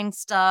satisfying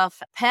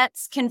stuff.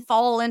 Pets can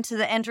fall into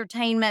the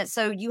entertainment.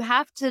 So you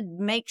have to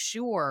make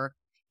sure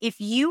if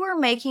you are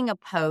making a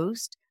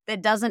post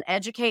that doesn't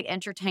educate,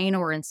 entertain,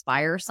 or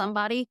inspire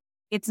somebody,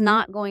 it's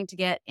not going to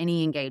get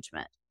any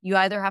engagement. You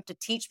either have to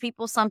teach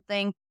people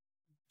something,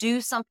 do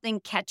something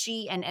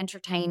catchy and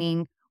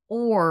entertaining,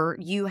 or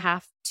you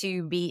have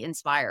to be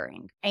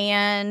inspiring.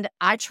 And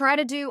I try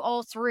to do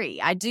all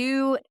 3. I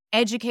do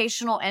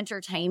educational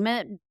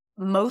entertainment,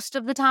 most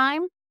of the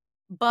time,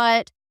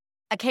 but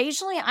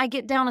occasionally I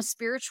get down a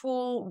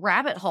spiritual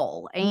rabbit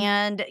hole,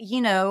 and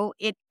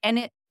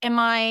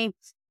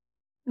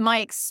my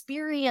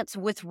experience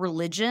with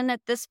religion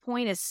at this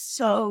point is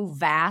so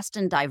vast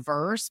and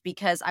diverse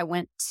because I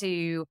went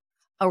to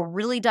a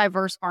really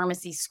diverse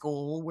pharmacy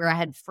school where I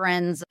had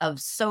friends of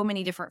so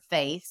many different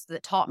faiths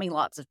that taught me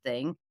lots of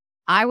things.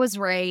 I was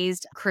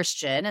raised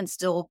Christian and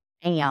still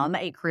am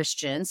a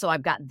Christian, so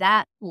I've got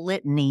that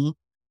litany.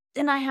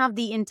 Then I have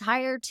the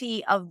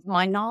entirety of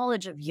my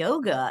knowledge of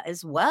yoga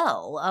as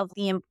well, of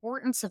the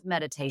importance of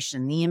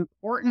meditation, the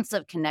importance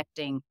of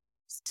connecting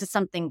to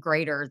something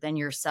greater than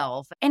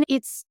yourself. And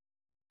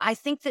I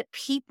think that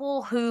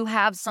people who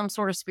have some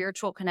sort of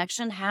spiritual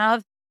connection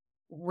have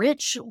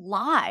rich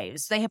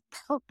lives. They have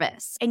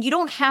purpose. And you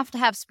don't have to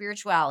have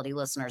spirituality,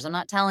 listeners. I'm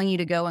not telling you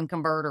to go and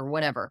convert or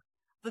whatever,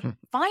 but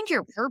find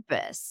your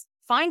purpose.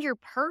 Find your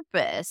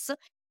purpose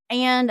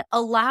and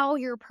allow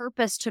your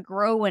purpose to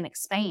grow and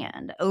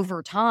expand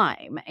over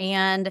time,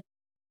 and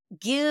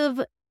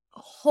give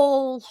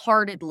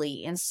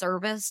wholeheartedly in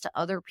service to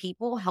other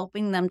people,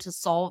 helping them to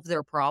solve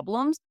their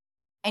problems,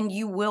 and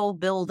you will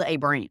build a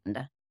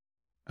brand.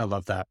 I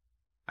love that.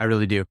 I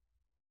really do.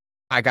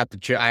 I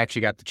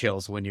actually got the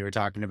chills when you were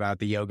talking about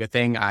the yoga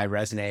thing. I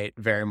resonate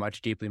very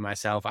much deeply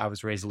myself. I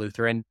was raised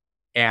Lutheran,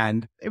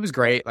 and it was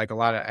great. Like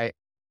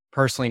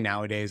personally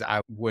nowadays,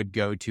 I would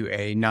go to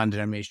a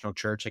non-denominational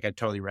church. Like I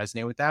totally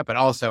resonate with that. But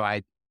also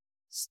I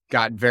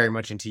got very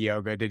much into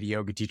yoga, did a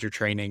yoga teacher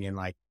training. And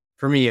like,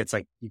 for me, it's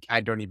like, I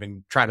don't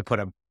even try to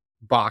put a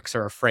box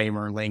or a frame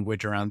or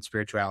language around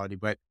spirituality,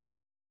 but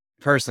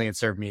personally, it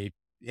served me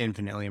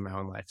infinitely in my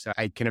own life. So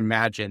I can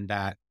imagine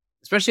that,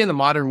 especially in the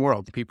modern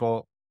world,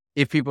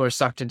 if people are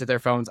sucked into their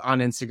phones on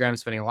Instagram,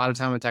 spending a lot of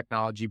time on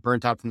technology,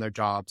 burnt out from their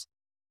jobs,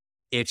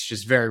 it's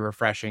just very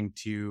refreshing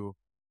to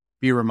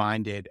be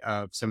reminded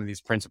of some of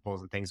these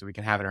principles and things that we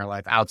can have in our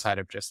life outside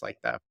of just like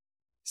the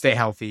stay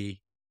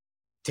healthy,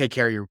 take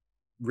care of your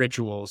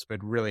rituals,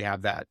 but really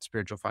have that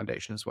spiritual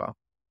foundation as well.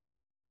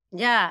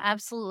 Yeah,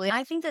 absolutely.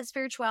 I think that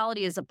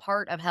spirituality is a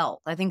part of health.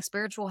 I think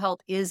spiritual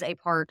health is a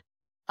part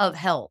of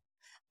health,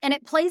 and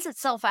it plays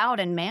itself out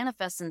and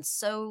manifests in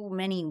so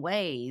many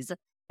ways.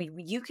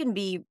 You can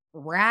be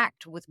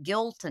racked with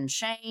guilt and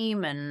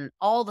shame and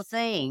all the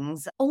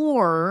things,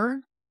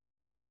 or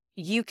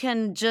you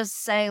can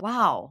just say,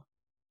 wow,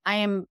 I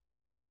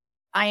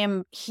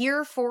am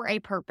here for a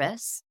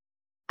purpose.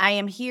 I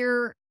am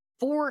here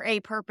for a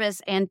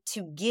purpose, and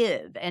to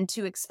give and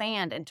to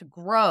expand and to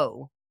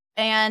grow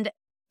and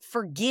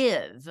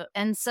forgive.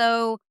 And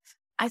so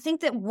I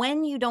think that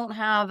when you don't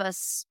have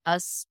a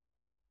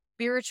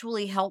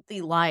spiritually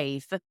healthy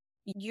life,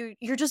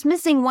 you're just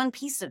missing one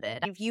piece of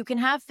it. If you can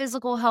have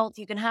physical health,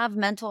 you can have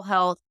mental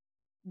health,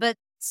 but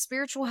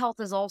spiritual health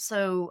is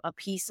also a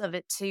piece of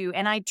it too.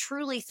 And I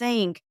truly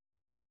think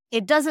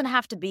it doesn't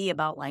have to be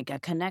about like a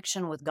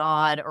connection with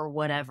God or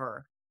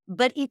whatever,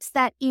 but it's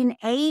that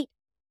innate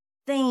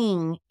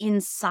thing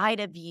inside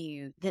of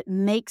you that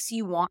makes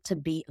you want to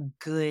be a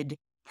good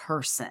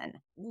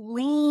person.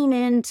 Lean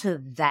into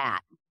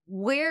that.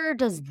 Where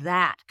does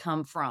that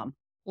come from?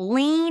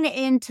 Lean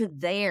into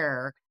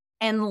there,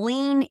 and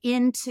lean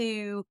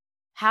into,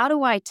 how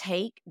do I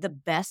take the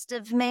best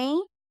of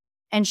me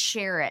and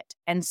share it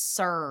and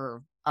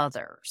serve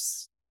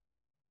others?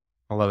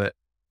 I love it.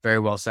 Very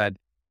well said.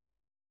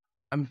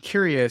 I'm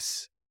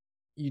curious,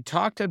 you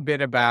talked a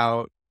bit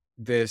about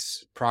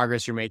this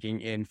progress you're making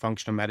in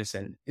functional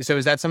medicine. So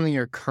is that something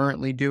you're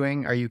currently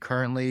doing? Are you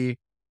currently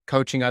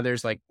coaching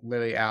others, like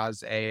literally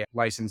as a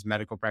licensed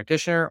medical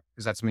practitioner?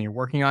 Is that something you're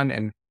working on?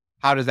 And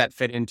how does that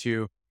fit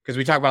into, because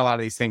we talk about a lot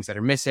of these things that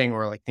are missing,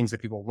 or like things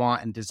that people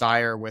want and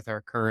desire with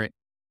our current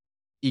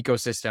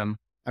ecosystem.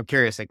 I'm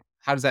curious, like,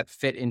 how does that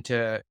fit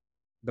into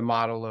the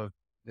model of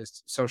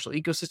this social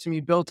ecosystem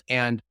you built?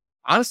 And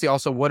honestly,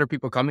 also, what are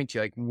people coming to?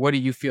 Like, what do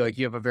you feel like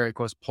you have a very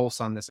close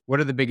pulse on this? What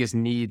are the biggest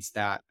needs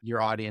that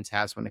your audience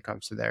has when it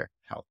comes to their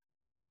health?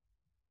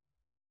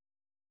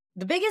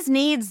 The biggest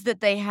needs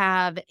that they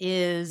have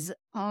is,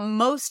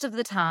 most of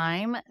the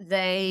time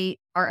they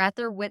are at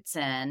their wits'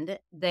 end.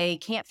 They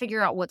can't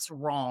figure out what's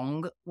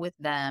wrong with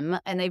them.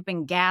 And they've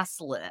been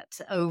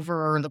gaslit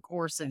over the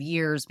course of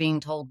years,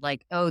 being told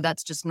like, oh,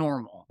 that's just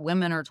normal.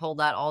 Women are told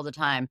that all the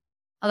time.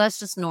 Oh, that's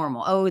just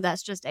normal. Oh,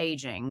 that's just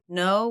aging.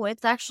 No,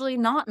 it's actually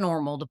not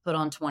normal to put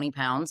on 20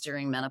 pounds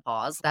during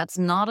menopause. That's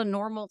not a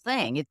normal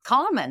thing. It's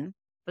common,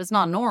 but it's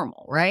not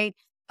normal, right?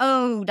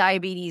 Oh,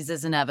 diabetes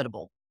is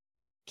inevitable.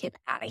 Get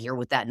out of here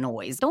with that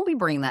noise. Don't be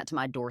bringing that to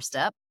my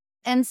doorstep.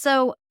 And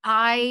so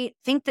I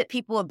think that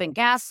people have been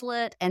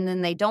gaslit, and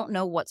then they don't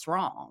know what's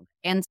wrong.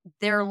 And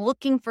they're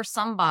looking for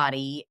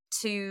somebody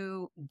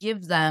to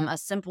give them a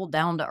simple,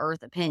 down to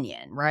earth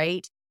opinion,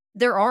 right?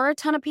 There are a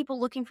ton of people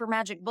looking for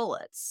magic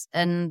bullets,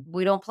 and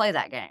we don't play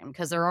that game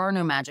because there are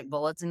no magic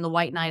bullets, and the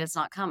white knight is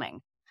not coming.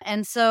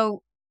 And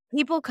so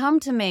people come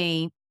to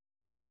me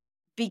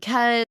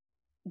because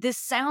this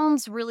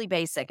sounds really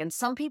basic. And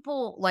some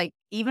people, like,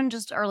 even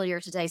just earlier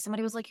today,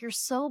 somebody was like, you're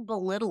so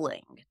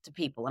belittling to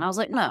people. And I was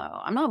like, no,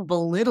 I'm not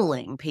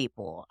belittling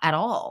people at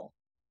all.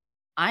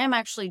 I am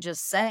actually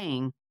just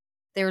saying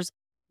there's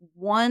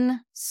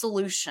one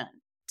solution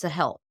to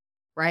health,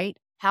 right?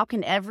 How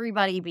can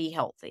everybody be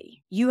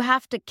healthy? You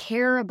have to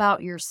care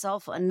about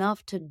yourself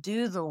enough to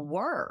do the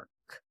work.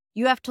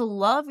 You have to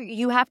love,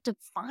 you have to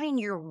find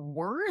your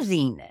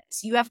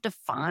worthiness. You have to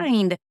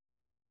find,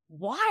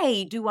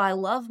 why do I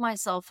love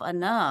myself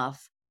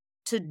enough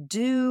to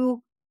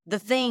do the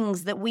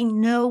things that we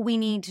know we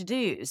need to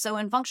do? So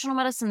in functional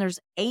medicine, there's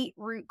 8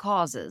 root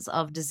causes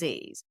of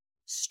disease: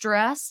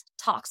 stress,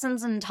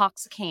 toxins and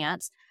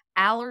intoxicants,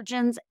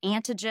 allergens,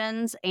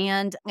 antigens,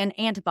 and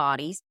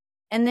antibodies.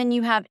 And then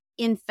you have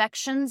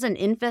infections and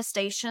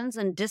infestations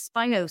and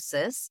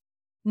dysbiosis,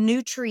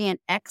 nutrient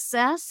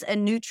excess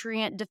and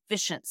nutrient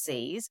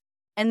deficiencies.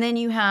 And then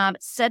you have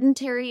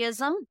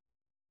sedentaryism,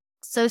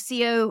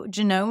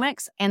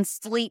 sociogenomics, and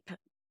sleep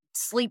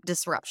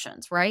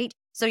disruptions, right?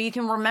 So you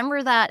can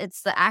remember that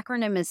it's the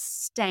acronym is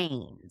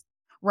STAIN,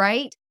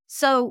 right?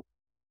 So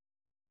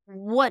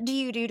what do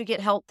you do to get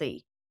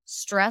healthy?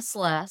 Stress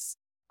less,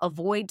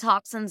 avoid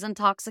toxins and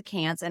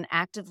intoxicants, and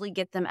actively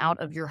get them out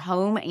of your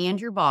home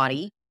and your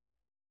body.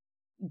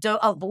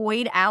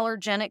 Avoid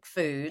allergenic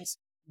foods.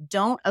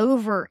 Don't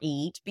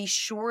overeat. Be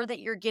sure that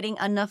you're getting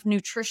enough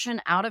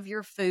nutrition out of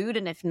your food.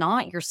 And if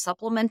not, you're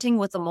supplementing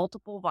with a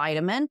multiple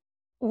vitamin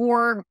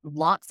or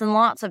lots and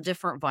lots of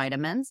different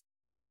vitamins.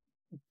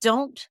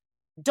 Don't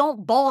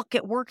balk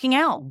at working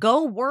out.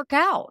 Go work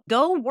out.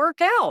 Go work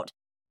out.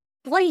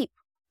 Sleep.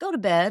 Go to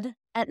bed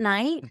at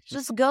night.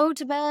 Just go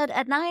to bed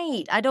at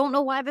night. I don't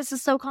know why this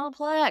is so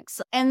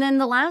complex. And then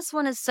the last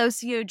one is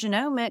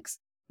sociogenomics.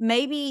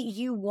 Maybe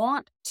you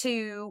want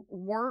to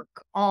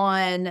work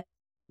on,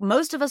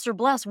 most of us are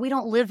blessed. We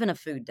don't live in a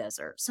food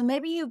desert. So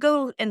maybe you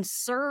go and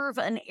serve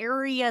an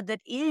area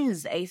that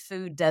is a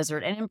food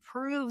desert and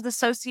improve the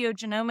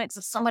sociogenomics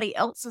of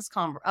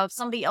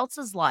somebody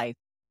else's life.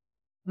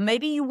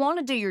 Maybe you want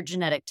to do your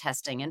genetic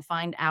testing and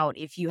find out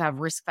if you have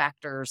risk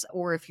factors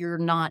or if you're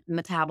not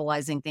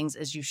metabolizing things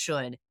as you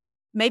should.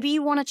 Maybe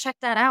you want to check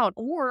that out.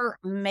 Or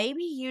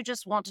maybe you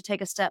just want to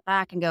take a step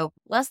back and go,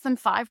 less than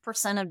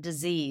 5% of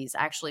disease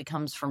actually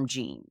comes from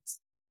genes.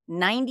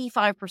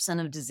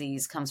 95% of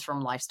disease comes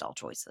from lifestyle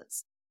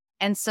choices.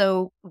 And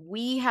so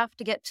we have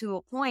to get to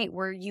a point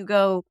where you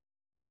go,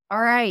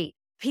 all right,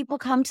 people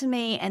come to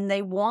me and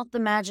they want the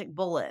magic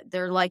bullet.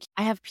 They're like,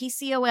 I have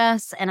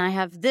PCOS and I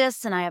have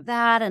this and I have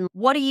that. And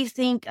what do you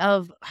think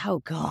of, oh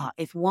God,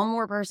 if one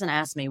more person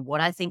asked me what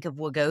I think of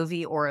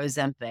Wegovy or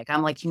Ozempic,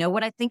 I'm like, you know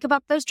what I think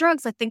about those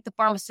drugs? I think the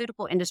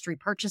pharmaceutical industry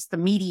purchased the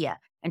media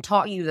and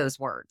taught you those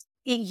words.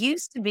 It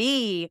used to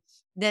be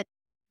that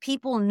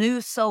people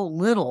knew so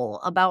little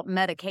about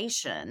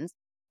medications.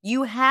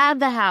 You had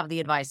to have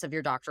the advice of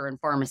your doctor and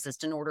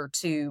pharmacist in order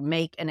to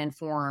make an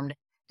informed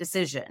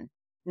decision.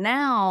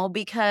 Now,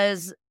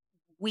 because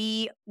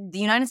the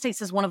United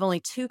States is one of only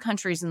 2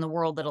 countries in the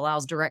world that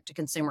allows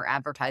direct-to-consumer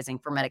advertising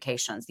for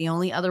medications. The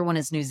only other one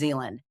is New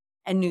Zealand.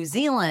 And New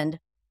Zealand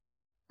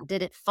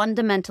did it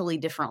fundamentally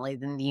differently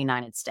than the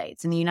United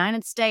States. In the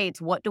United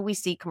States, what do we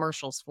see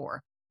commercials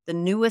for? The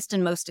newest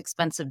and most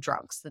expensive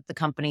drugs that the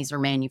companies are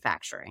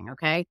manufacturing,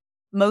 okay?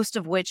 Most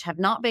of which have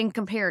not been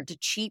compared to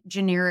cheap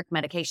generic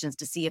medications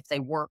to see if they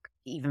work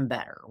even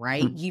better,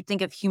 right? You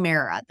think of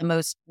Humira,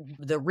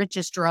 the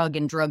richest drug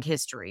in drug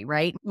history,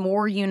 right?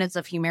 More units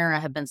of Humira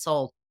have been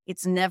sold.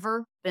 It's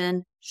never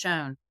been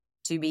shown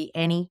to be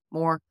any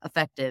more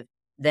effective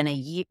than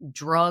a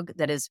drug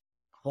that is,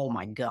 oh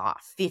my God,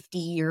 50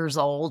 years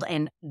old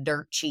and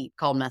dirt cheap,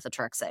 called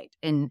methotrexate,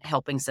 in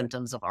helping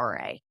symptoms of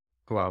RA.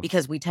 Wow.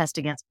 Because we test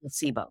against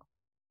placebo.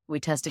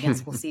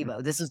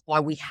 This is why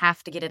we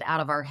have to get it out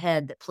of our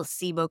head that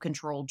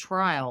placebo-controlled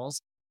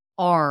trials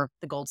are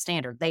the gold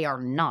standard. They are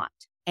not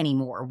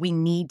anymore. We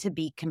need to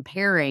be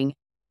comparing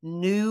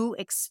new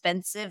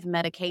expensive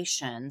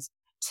medications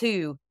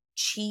to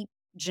cheap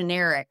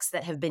generics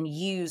that have been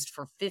used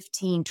for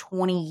 15,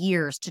 20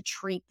 years to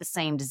treat the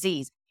same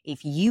disease.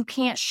 If you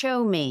can't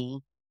show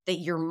me that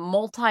your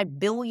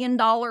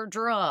multi-billion-dollar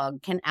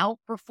drug can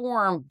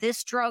outperform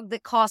this drug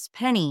that costs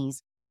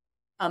pennies,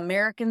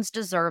 Americans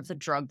deserve the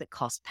drug that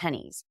costs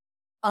pennies,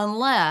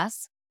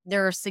 unless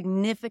there are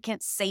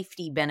significant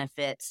safety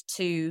benefits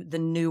to the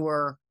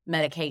newer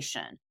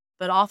medication.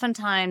 But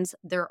oftentimes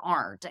there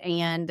aren't.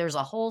 And there's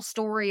a whole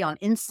story on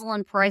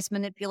insulin price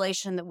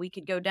manipulation that we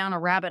could go down a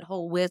rabbit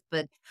hole with,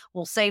 but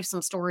we'll save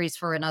some stories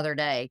for another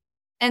day.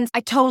 And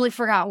I totally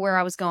forgot where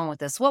I was going with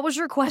this. What was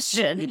your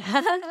question?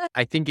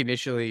 I think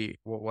initially,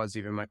 what was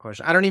even my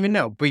question? I don't even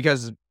know,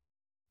 because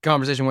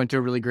conversation went to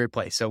a really great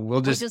place. So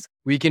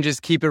we can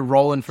just keep it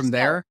rolling from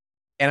there.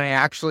 And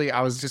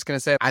I was just going to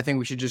say, I think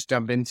we should just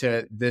jump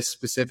into this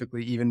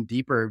specifically even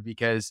deeper,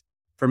 because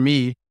for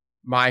me,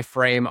 my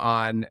frame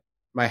on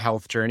my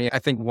health journey, I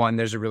think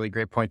there's a really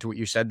great point to what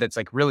you said. That's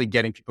like really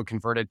getting people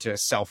converted to a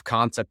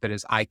self-concept that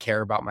is, I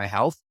care about my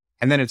health.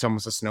 And then it's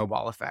almost a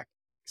snowball effect.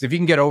 Because if you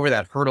can get over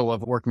that hurdle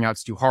of working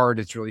out's too hard,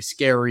 it's really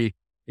scary,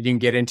 and you can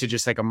get into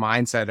just like a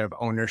mindset of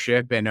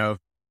ownership and of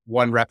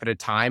one rep at a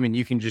time, and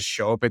you can just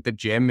show up at the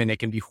gym and it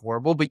can be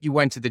horrible, but you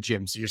went to the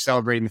gym. So you're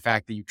celebrating the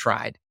fact that you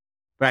tried.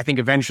 But I think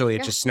eventually it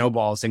Yeah. just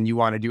snowballs and you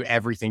want to do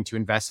everything to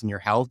invest in your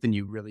health and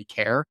you really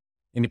care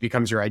and it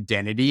becomes your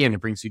identity and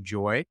it brings you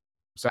joy.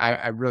 So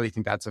I really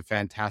think that's a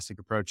fantastic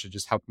approach to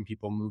just helping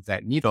people move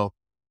that needle.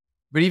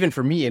 But even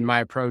for me in my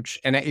approach,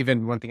 and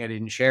even one thing I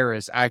didn't share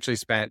is I actually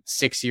spent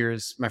 6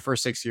 years, my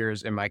first 6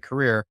 years in my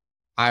career,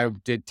 I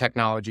did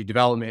technology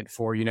development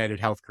for United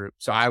Health Group.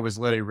 So I was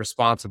literally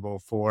responsible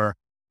for,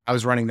 I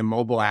was running the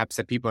mobile apps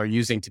that people are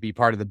using to be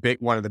part of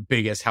one of the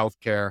biggest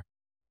healthcare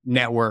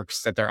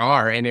networks that there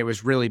are. And it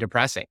was really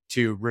depressing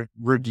to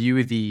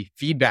review the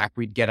feedback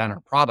we'd get on our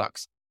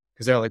products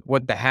because they're like,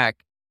 what the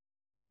heck?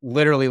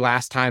 Literally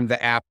last time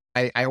the app,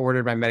 I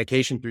ordered my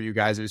medication through you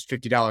guys, it was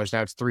 $50.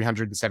 Now it's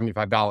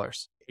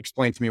 $375.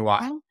 Explain to me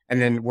why. Well,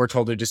 And then we're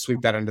told to just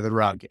sweep that under the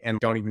rug and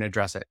don't even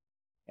address it.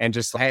 And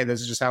just, hey,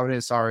 this is just how it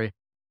is. Sorry.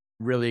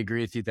 Really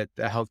agree with you that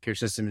the healthcare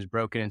system is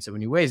broken in so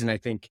many ways. And I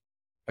think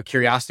a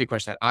curiosity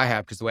question that I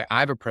have, because the way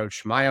I've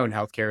approached my own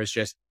healthcare is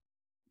just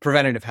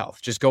preventative health.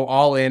 Just go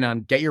all in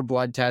on get your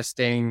blood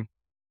testing,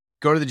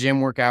 go to the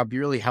gym, work out, be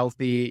really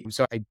healthy.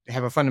 So I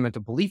have a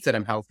fundamental belief that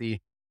I'm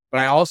healthy, but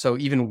I also,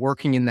 even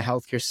working in the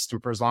healthcare system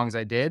for as long as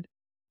I did,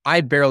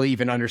 I barely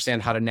even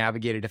understand how to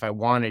navigate it if I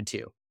wanted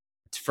to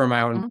for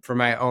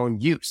my own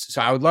use.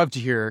 So I would love to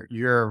hear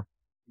your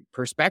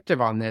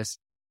perspective on this.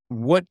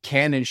 What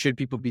can and should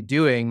people be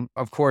doing?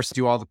 Of course,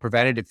 do all the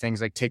preventative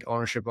things like take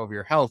ownership over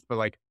your health, but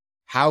like,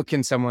 how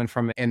can someone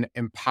from an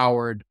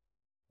empowered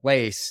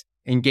place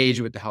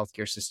engage with the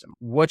healthcare system?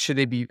 What should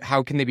they be?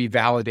 How can they be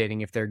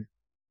validating if they're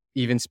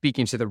even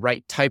speaking to the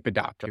right type of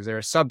doctor? Is there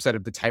a subset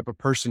of the type of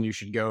person you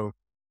should go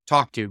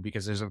talk to?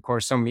 Because there's, of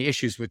course, so many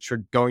issues with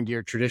going to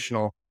your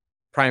traditional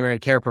primary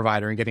care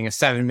provider and getting a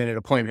 7-minute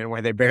appointment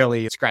where they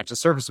barely scratch the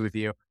surface with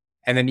you.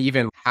 And then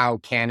even how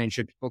can and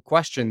should people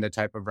question the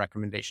type of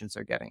recommendations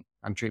they're getting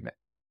on treatment?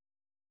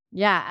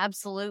 yeah,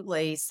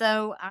 absolutely.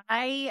 So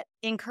I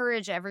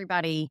encourage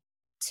everybody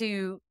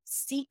to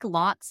seek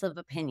lots of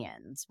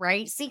opinions,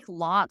 right? Seek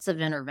lots of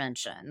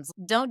interventions.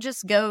 Don't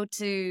just go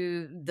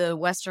to the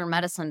Western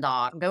medicine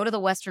doc. Go to the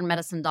Western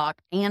medicine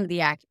doc and the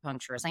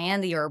acupuncturist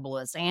and the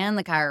herbalist and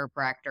the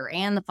chiropractor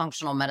and the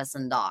functional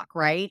medicine doc,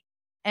 right?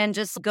 And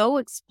just go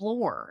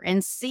explore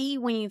and see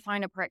when you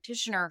find a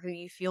practitioner who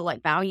you feel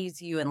like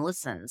values you and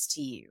listens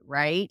to you,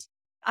 right?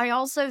 I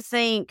also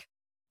think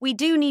we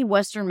do need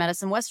Western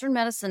medicine. Western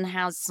medicine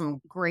has some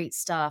great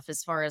stuff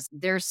as far as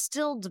there's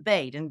still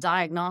debate in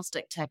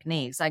diagnostic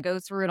techniques. I go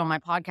through it on my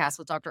podcast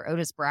with Dr.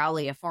 Otis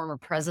Browley, a former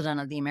president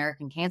of the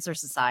American Cancer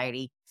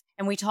Society.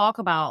 And we talk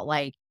about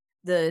like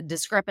the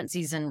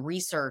discrepancies in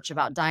research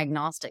about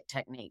diagnostic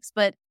techniques.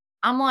 But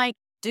I'm like,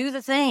 do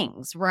the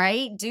things,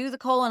 right? Do the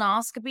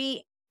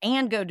colonoscopy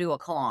and go do a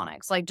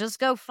colonics. Like, just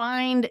go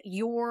find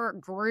your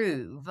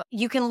groove.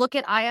 You can look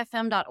at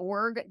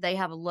ifm.org. They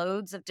have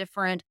loads of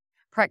different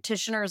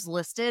practitioners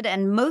listed.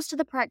 And most of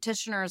the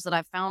practitioners that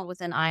I found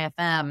within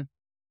IFM,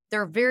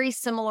 they're very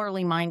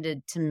similarly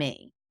minded to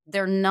me.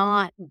 They're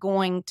not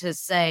going to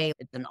say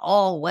it's an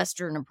all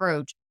Western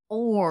approach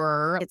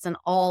or it's an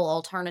all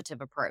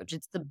alternative approach.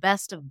 It's the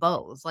best of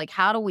both. Like,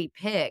 how do we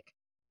pick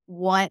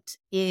what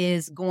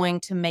is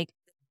going to make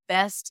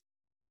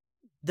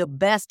the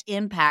best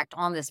impact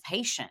on this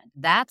patient?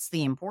 That's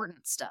the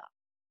important stuff.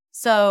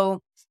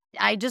 So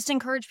I just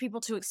encourage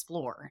people to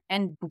explore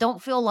and don't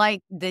feel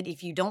like that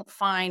if you don't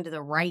find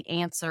the right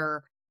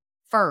answer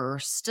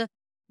first,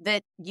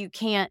 that you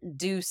can't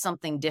do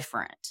something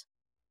different.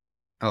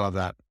 I love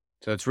that.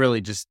 So it's really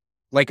just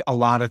like a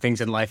lot of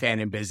things in life and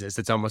in business.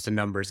 It's almost a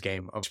numbers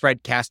game of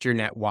cast your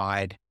net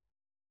wide,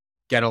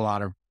 get a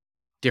lot of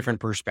different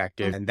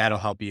perspective, and that'll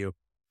help you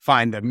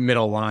find the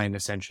middle line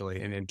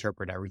essentially and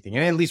interpret everything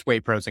and at least weigh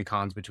pros and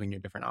cons between your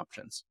different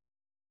options.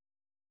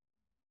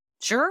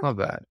 Sure. Love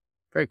that.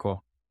 Very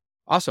cool.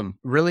 Awesome.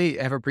 Really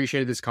have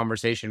appreciated this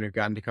conversation. We've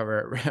gotten to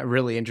cover a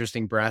really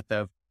interesting breadth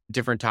of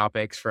different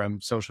topics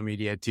from social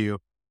media to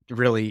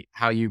really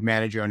how you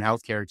manage your own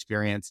healthcare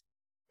experience.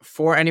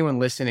 For anyone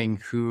listening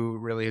who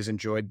really has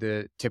enjoyed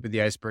the tip of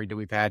the iceberg that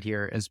we've had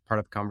here as part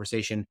of the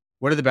conversation,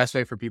 what are the best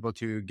way for people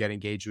to get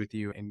engaged with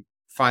you and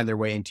find their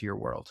way into your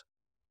world?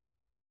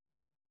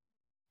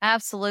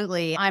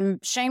 Absolutely. I'm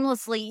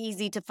shamelessly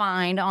easy to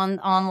find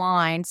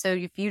online. So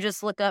if you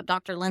just look up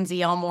Dr.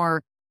 Lindsey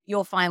Elmore,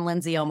 you'll find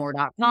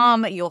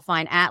lindseyelmore.com. You'll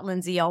find at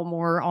Lindsey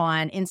Elmore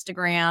on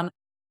Instagram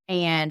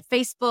and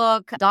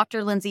Facebook,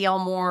 Dr. Lindsey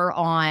Elmore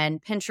on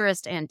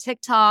Pinterest and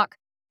TikTok.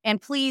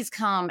 And please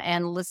come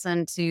and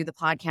listen to the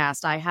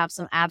podcast. I have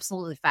some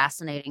absolutely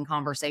fascinating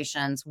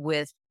conversations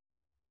with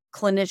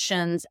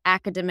clinicians,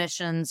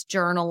 academicians,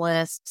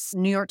 journalists,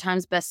 New York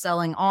Times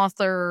bestselling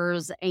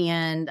authors,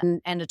 and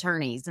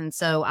attorneys. And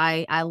so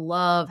I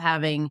love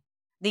having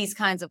these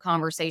kinds of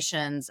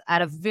conversations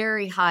at a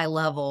very high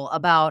level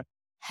about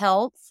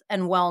health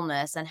and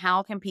wellness and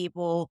how can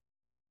people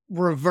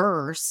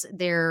reverse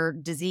their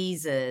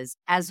diseases,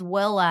 as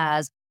well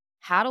as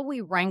how do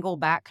we wrangle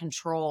back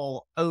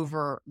control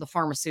over the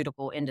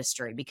pharmaceutical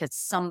industry? Because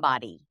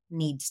somebody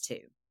needs to.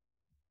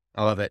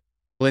 I love it.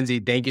 Lindsey,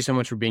 thank you so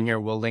much for being here.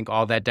 We'll link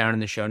all that down in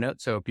the show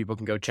notes so people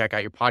can go check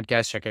out your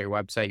podcast, check out your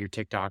website, your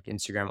TikTok,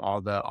 Instagram,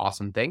 all the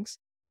awesome things.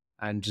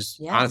 And just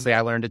Yeah. honestly,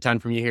 I learned a ton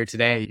from you here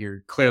today.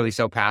 You're clearly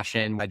so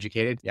passionate and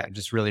educated. Yeah,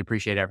 just really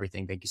appreciate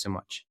everything. Thank you so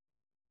much.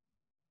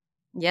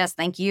 Yes,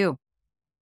 thank you.